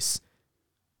marketplace,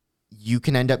 you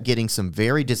can end up getting some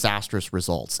very disastrous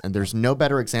results. And there's no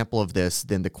better example of this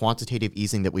than the quantitative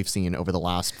easing that we've seen over the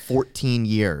last 14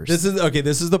 years. This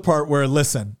is the part where,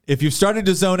 listen, if you've started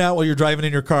to zone out while you're driving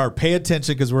in your car, pay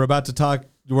attention, because we're about to talk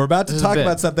We're about to talk big.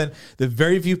 about something that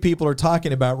very few people are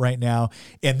talking about right now.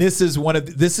 And this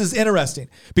is interesting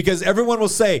because everyone will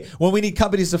say, well, we need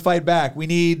companies to fight back. We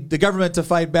need the government to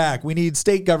fight back. We need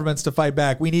state governments to fight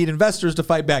back. We need investors to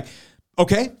fight back.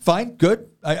 Okay, fine, good.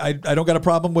 I don't got a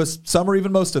problem with some or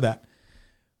even most of that.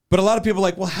 But a lot of people are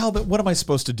like, well, what am I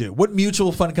supposed to do? What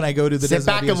mutual fund can I go to that Sit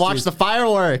back and watch the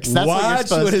fireworks. That's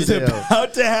what you're supposed to do.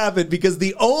 About to happen, because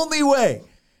the only way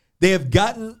they have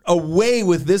gotten away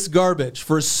with this garbage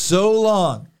for so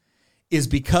long is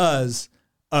because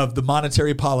of the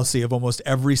monetary policy of almost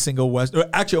every single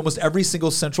almost every single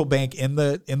central bank in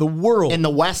the world. In the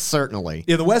West, certainly.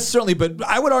 In the West, certainly, but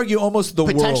I would argue almost the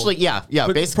world. Potentially, yeah,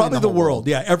 But basically probably the world.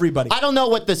 Yeah, everybody. I don't know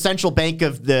what the central bank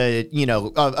of the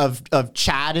of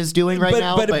Chad is doing right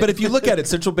now. But if you look at it,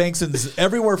 central banks in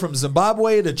everywhere from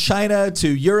Zimbabwe to China to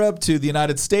Europe to the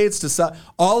United States to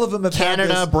all of them have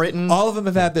Canada, had this, Britain. all of them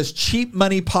have had this cheap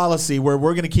money policy where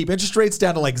we're going to keep interest rates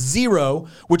down to like zero,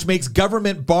 which makes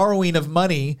government borrowing of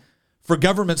money for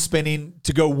government spending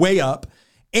to go way up,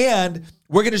 and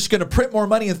we're just going to print more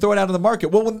money and throw it out in the market.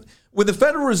 Well, when the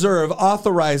Federal Reserve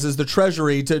authorizes the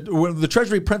Treasury when the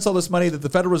Treasury prints all this money that the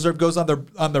Federal Reserve goes on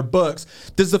their books,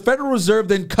 does the Federal Reserve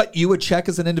then cut you a check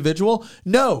as an individual?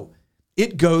 No.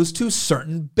 It goes to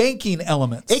certain banking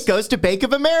elements. It goes to Bank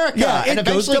of America. Yeah, and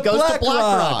eventually goes to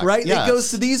BlackRock. Right? Yes. It goes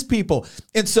to these people.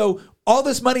 And so all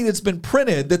this money that's been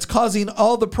printed that's causing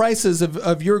all the prices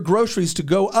of your groceries to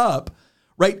go up,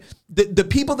 right? The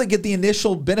people that get the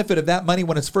initial benefit of that money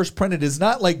when it's first printed is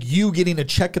not like you getting a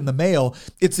check in the mail.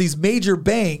 It's these major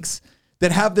banks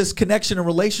that have this connection and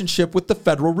relationship with the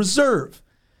Federal Reserve.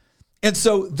 And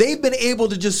so they've been able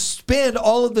to just spend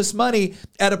all of this money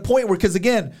at a point where, because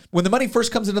again, when the money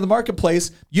first comes into the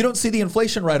marketplace, you don't see the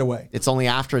inflation right away. It's only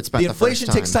after it's spent The inflation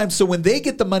takes time. So when they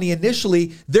get the money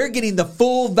initially, they're getting the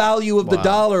full value of the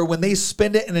dollar when they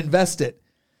spend it and invest it.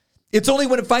 It's only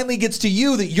when it finally gets to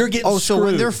you that you're getting screwed. So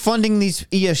when they're funding these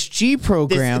ESG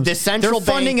programs, the central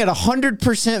they're funding bank- at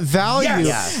 100% value.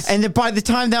 Yes. And then by the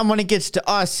time that money gets to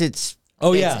us, it's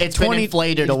it's been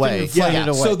inflated away.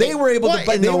 So they were able What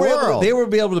to. in the world? They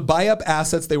were able to buy up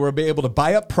assets. They were able to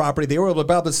buy up property. They were able to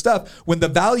buy up the stuff when the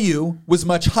value was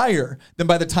much higher than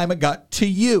by the time it got to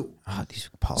you. these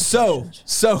politicians.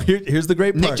 So here's the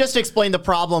great part. Nick just explained the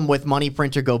problem with money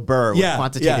printer go burr with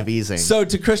quantitative easing. So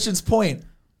to Christian's point,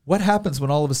 what happens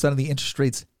when all of a sudden the interest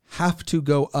rates have to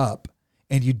go up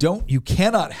and you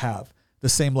cannot have the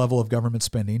same level of government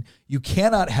spending. You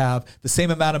cannot have the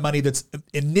same amount of money that's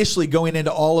initially going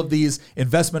into all of these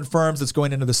investment firms, that's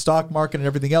going into the stock market and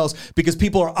everything else, because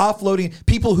people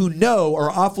who know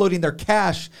are offloading their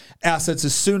cash assets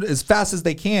as fast as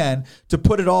they can to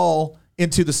put it all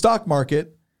into the stock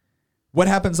market. What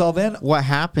happens all then? What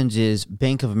happens is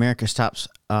Bank of America stops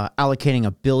allocating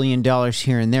 $1 billion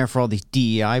here and there for all these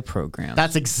DEI programs.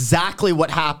 That's exactly what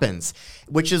happens,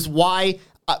 which is why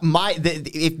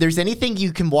if there's anything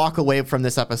you can walk away from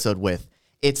this episode with,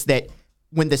 it's that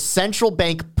when the central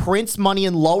bank prints money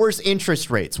and lowers interest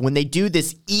rates, when they do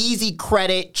this easy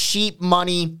credit, cheap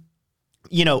money,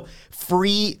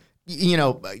 free,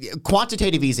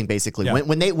 quantitative easing, basically,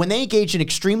 when they engage in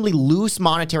extremely loose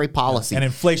monetary policy and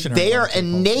inflationary, they are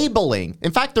enabling,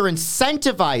 in fact, they're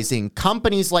incentivizing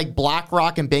companies like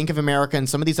BlackRock and Bank of America and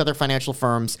some of these other financial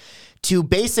firms to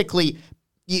basically,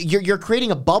 you're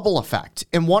creating a bubble effect.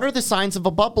 And what are the signs of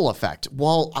a bubble effect?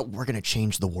 Well, we're going to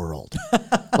change the world.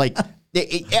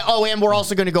 And we're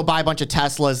also going to go buy a bunch of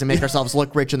Teslas and make ourselves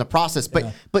look rich in the process.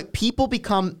 But people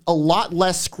become a lot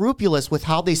less scrupulous with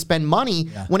how they spend money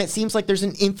when it seems like there's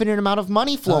an infinite amount of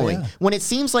money flowing. When it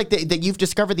seems like that you've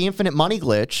discovered the infinite money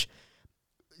glitch,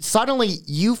 suddenly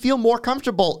you feel more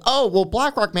comfortable. Oh, well,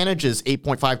 BlackRock manages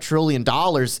 $8.5 trillion,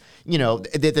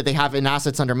 that they have in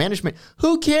assets under management.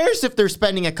 Who cares if they're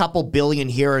spending a couple billion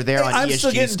here or there on I'm ESG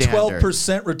still getting standard?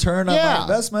 12% return on my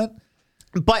investment.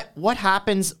 But what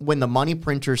happens when the money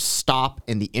printers stop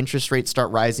and the interest rates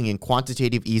start rising and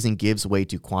quantitative easing gives way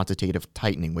to quantitative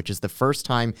tightening, which is the first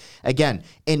time, again,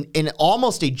 in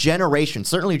almost a generation,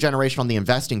 certainly a generation on the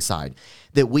investing side,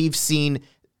 that we've seen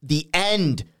the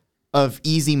end of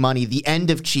easy money, the end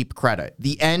of cheap credit,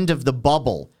 the end of the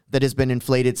bubble that has been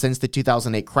inflated since the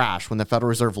 2008 crash when the Federal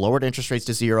Reserve lowered interest rates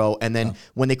to zero. And then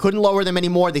when they couldn't lower them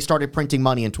anymore, they started printing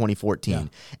money in 2014.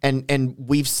 And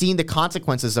we've seen the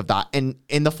consequences of that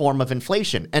in the form of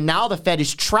inflation. And now the Fed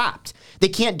is trapped. They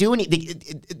can't do anything.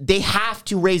 They have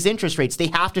to raise interest rates. They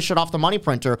have to shut off the money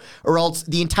printer, or else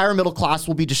the entire middle class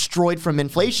will be destroyed from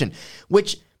inflation.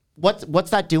 Which,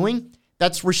 what's that doing?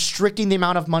 that's restricting the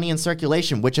amount of money in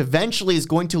circulation, which eventually is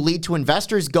going to lead to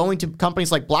investors going to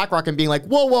companies like BlackRock and being like,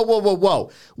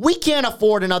 whoa. We can't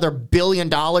afford another $1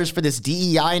 billion for this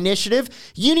DEI initiative.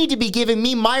 You need to be giving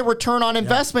me my return on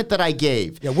investment that I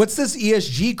gave. Yeah, what's this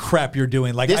ESG crap you're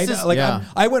doing? Like, yeah.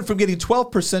 I went from getting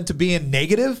 12% to being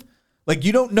negative. Like,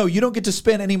 you don't get to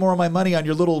spend any more of my money on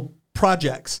your little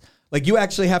projects. Like, you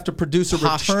actually have to produce a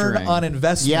return on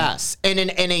investment. Yes, and in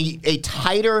a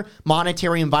tighter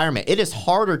monetary environment. It is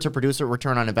harder to produce a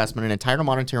return on investment in a tighter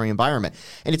monetary environment.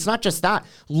 And it's not just that.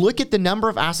 Look at the number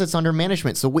of assets under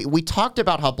management. So we talked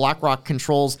about how BlackRock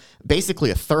controls basically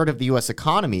a third of the U.S.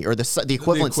 economy, or the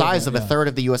equivalent size of a third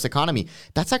of the U.S. economy.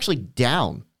 That's actually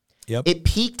down. Yep. It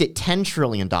peaked at $10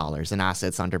 trillion in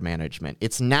assets under management.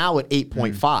 It's now at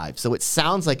 8.5. So it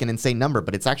sounds like an insane number,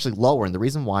 but it's actually lower. And the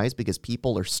reason why is because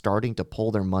people are starting to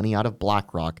pull their money out of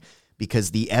BlackRock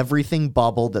because the everything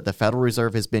bubble that the Federal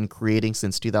Reserve has been creating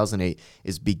since 2008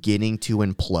 is beginning to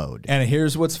implode. And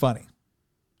here's what's funny.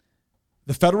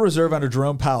 The Federal Reserve under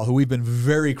Jerome Powell, who we've been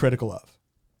very critical of,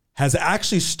 has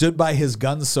actually stood by his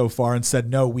guns so far and said,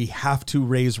 no, we have to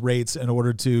raise rates in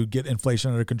order to get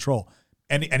inflation under control.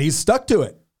 And he's stuck to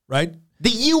it, right? The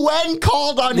UN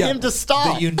called on him to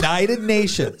stop. The United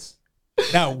Nations.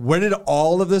 Now, where did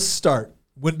all of this start?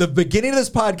 When the beginning of this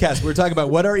podcast, we were talking about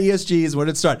what are ESGs, where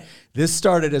did it start? This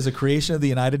started as a creation of the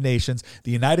United Nations.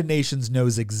 The United Nations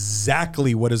knows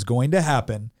exactly what is going to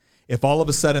happen if all of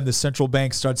a sudden the central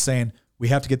bank starts saying, we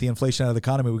have to get the inflation out of the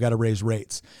economy. We got to raise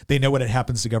rates. They know what it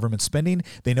happens to government spending.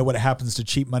 They know what it happens to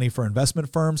cheap money for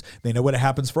investment firms. They know what it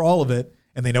happens for all of it.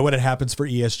 And they know what it happens for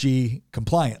ESG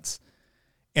compliance.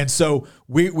 And so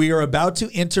we are about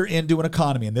to enter into an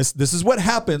economy. And this is what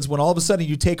happens when all of a sudden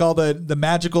you take all the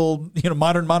magical,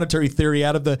 modern monetary theory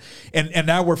out of and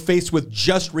now we're faced with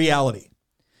just reality.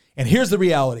 And here's the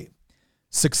reality.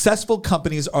 Successful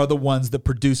companies are the ones that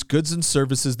produce goods and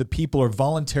services that people are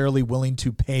voluntarily willing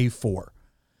to pay for.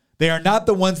 They are not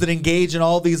the ones that engage in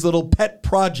all these little pet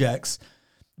projects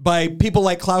by people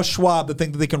like Klaus Schwab that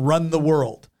think that they can run the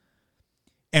world.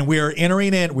 And we are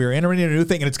entering in a new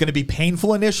thing, and it's going to be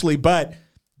painful initially, but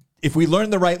if we learn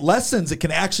the right lessons, it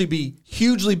can actually be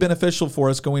hugely beneficial for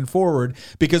us going forward,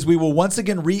 because we will once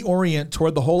again reorient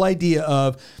toward the whole idea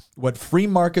of what free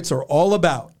markets are all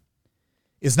about.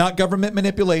 It's not government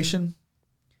manipulation.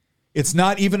 It's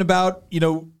not even about,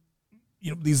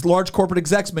 these large corporate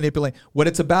execs manipulating. What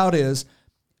it's about is,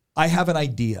 I have an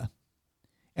idea.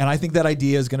 And I think that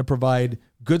idea is going to provide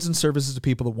goods and services to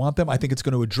people that want them. I think it's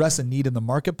going to address a need in the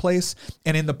marketplace.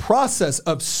 And in the process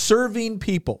of serving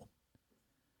people,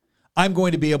 I'm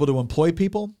going to be able to employ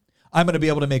people. I'm going to be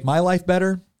able to make my life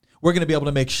better. We're going to be able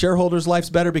to make shareholders' lives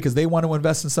better because they want to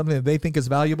invest in something that they think is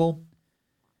valuable.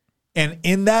 And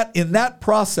in that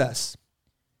process,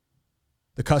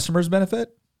 the customers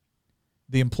benefit,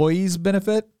 the employees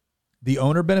benefit, the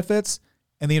owner benefits,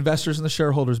 and the investors and the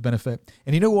shareholders benefit.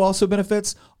 And you know who also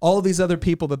benefits? All of these other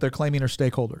people that they're claiming are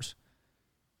stakeholders.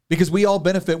 Because we all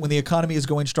benefit when the economy is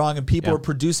going strong and people are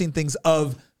producing things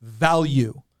of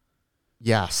value.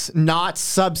 Yes, not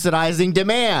subsidizing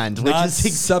demand. Not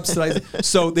subsidizing.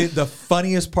 So the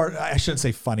funniest part, I shouldn't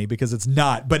say funny because it's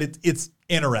not, but it's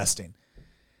interesting.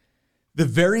 The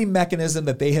very mechanism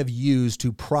that they have used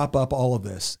to prop up all of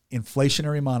this,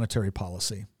 inflationary monetary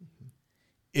policy,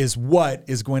 is what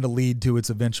is going to lead to its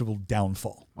eventual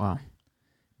downfall. Wow.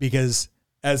 Because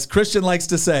as Christian likes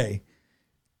to say,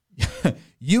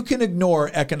 you can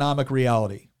ignore economic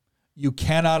reality. You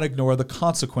cannot ignore the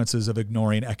consequences of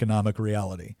ignoring economic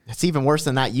reality. It's even worse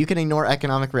than that. You can ignore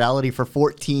economic reality for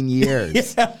 14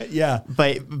 years. Yeah.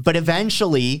 But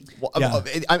eventually,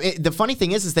 the funny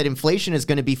thing is that inflation is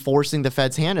going to be forcing the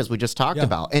Fed's hand, as we just talked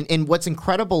about. And what's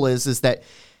incredible is that,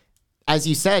 as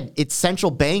you said, it's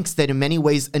central banks that in many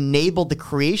ways enabled the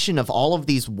creation of all of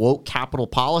these woke capital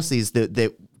policies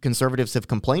that conservatives have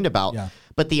complained about. Yeah.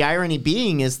 But the irony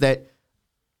being is that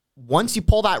once you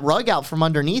pull that rug out from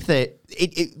underneath it,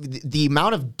 the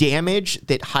amount of damage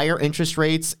that higher interest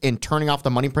rates and turning off the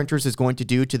money printers is going to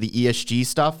do to the ESG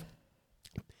stuff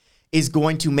is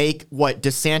going to make what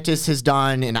DeSantis has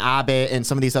done and Abbott and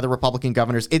some of these other Republican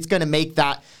governors, it's going to make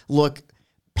that look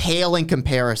pale in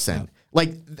comparison. Yeah.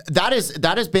 Like that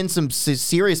has been some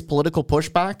serious political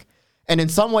pushback. And in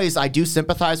some ways, I do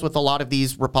sympathize with a lot of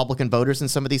these Republican voters in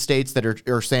some of these states that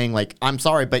are saying, like, I'm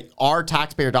sorry, but our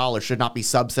taxpayer dollars should not be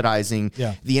subsidizing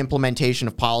the implementation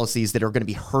of policies that are going to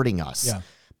be hurting us. Yeah.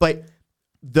 But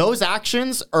those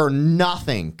actions are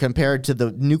nothing compared to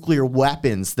the nuclear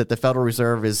weapons that the Federal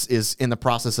Reserve is in the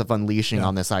process of unleashing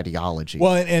on this ideology.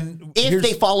 Well, and if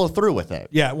they follow through with it.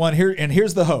 Yeah, well,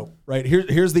 here's the hope, right?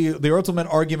 Here's the ultimate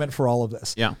argument for all of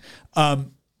this. Yeah.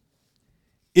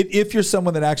 If you're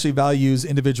someone that actually values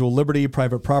individual liberty,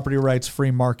 private property rights,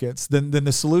 free markets, then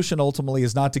the solution ultimately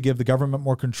is not to give the government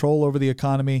more control over the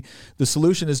economy. The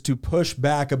solution is to push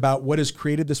back about what has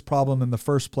created this problem in the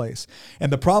first place.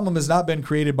 And the problem has not been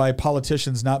created by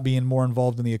politicians not being more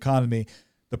involved in the economy.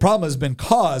 The problem has been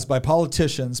caused by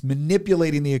politicians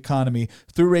manipulating the economy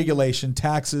through regulation,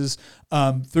 taxes,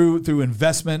 through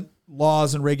investment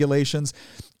laws and regulations.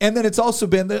 And then it's also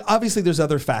been, obviously there's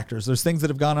other factors. There's things that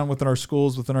have gone on within our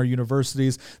schools, within our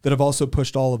universities that have also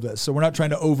pushed all of this. So we're not trying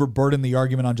to overburden the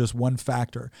argument on just one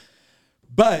factor.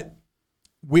 But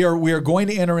we are going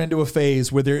to enter into a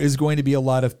phase where there is going to be a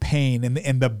lot of pain.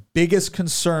 And the biggest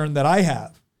concern that I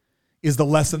have is the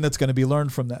lesson that's going to be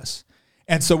learned from this.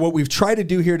 And so what we've tried to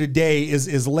do here today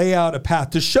is lay out a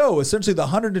path to show essentially the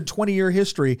 120-year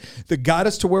history that got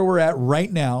us to where we're at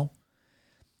right now.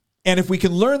 And if we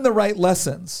can learn the right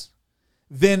lessons,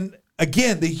 then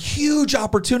again, the huge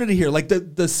opportunity here, like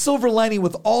the silver lining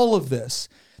with all of this,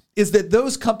 is that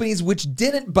those companies which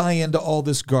didn't buy into all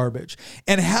this garbage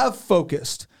and have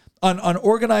focused on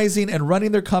organizing and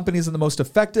running their companies in the most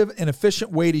effective and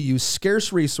efficient way to use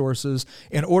scarce resources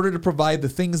in order to provide the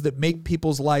things that make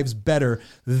people's lives better,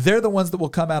 they're the ones that will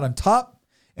come out on top.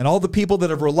 And all the people that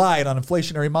have relied on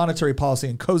inflationary monetary policy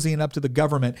and cozying up to the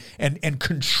government and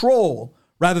control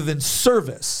rather than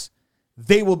service,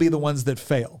 they will be the ones that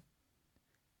fail.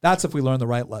 That's if we learn the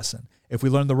right lesson. If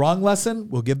we learn the wrong lesson,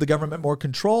 we'll give the government more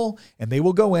control, and they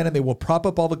will go in and they will prop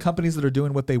up all the companies that are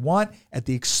doing what they want at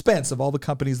the expense of all the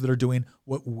companies that are doing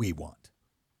what we want.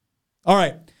 All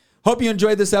right. Hope you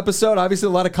enjoyed this episode. Obviously,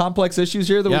 a lot of complex issues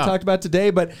here that we talked about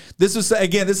today, but this is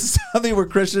something where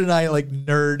Christian and I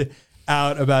nerd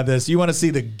out about this. You want to see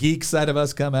the geek side of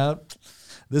us come out?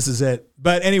 This is it.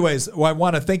 But anyways, I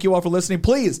want to thank you all for listening.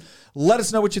 Please let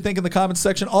us know what you think in the comments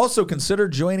section. Also, consider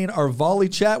joining our Volley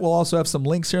chat. We'll also have some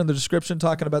links here in the description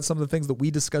talking about some of the things that we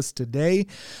discussed today.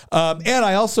 And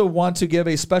I also want to give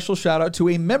a special shout out to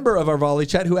a member of our Volley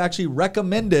chat who actually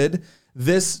recommended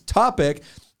this topic.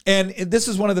 And this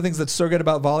is one of the things that's so good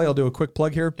about Volley. I'll do a quick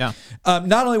plug here. Yeah.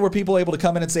 Not only were people able to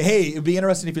come in and say, hey, it'd be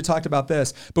interesting if you talked about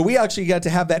this, but we actually got to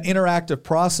have that interactive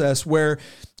process where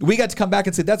we got to come back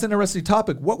and say, that's an interesting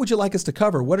topic. What would you like us to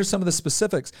cover? What are some of the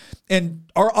specifics?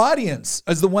 And our audience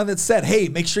is the one that said, hey,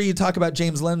 make sure you talk about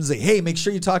James Lindsay. Hey, make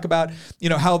sure you talk about,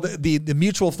 how the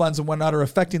mutual funds and whatnot are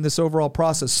affecting this overall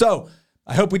process. So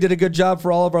I hope we did a good job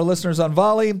for all of our listeners on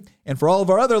Volley, and for all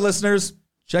of our other listeners,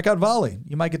 check out Volley.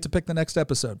 You might get to pick the next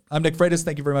episode. I'm Nick Freitas.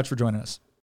 Thank you very much for joining us.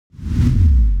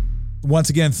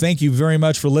 Once again, thank you very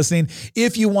much for listening.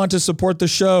 If you want to support the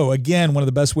show, again, one of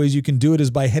the best ways you can do it is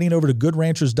by heading over to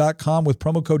goodranchers.com with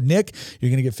promo code Nick.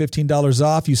 You're going to get $15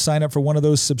 off. You sign up for one of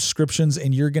those subscriptions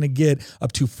and you're going to get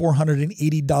up to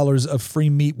 $480 of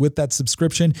free meat with that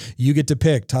subscription. You get to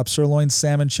pick top sirloin,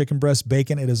 salmon, chicken breast,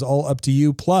 bacon. It is all up to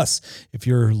you. Plus, if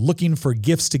you're looking for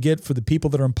gifts to get for the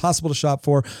people that are impossible to shop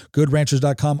for,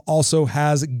 goodranchers.com also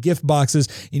has gift boxes.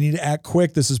 You need to act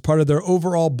quick. This is part of their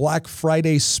overall Black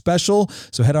Friday special.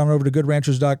 So head on over to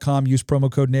goodranchers.com, use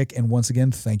promo code Nick, and once again,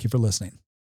 thank you for listening.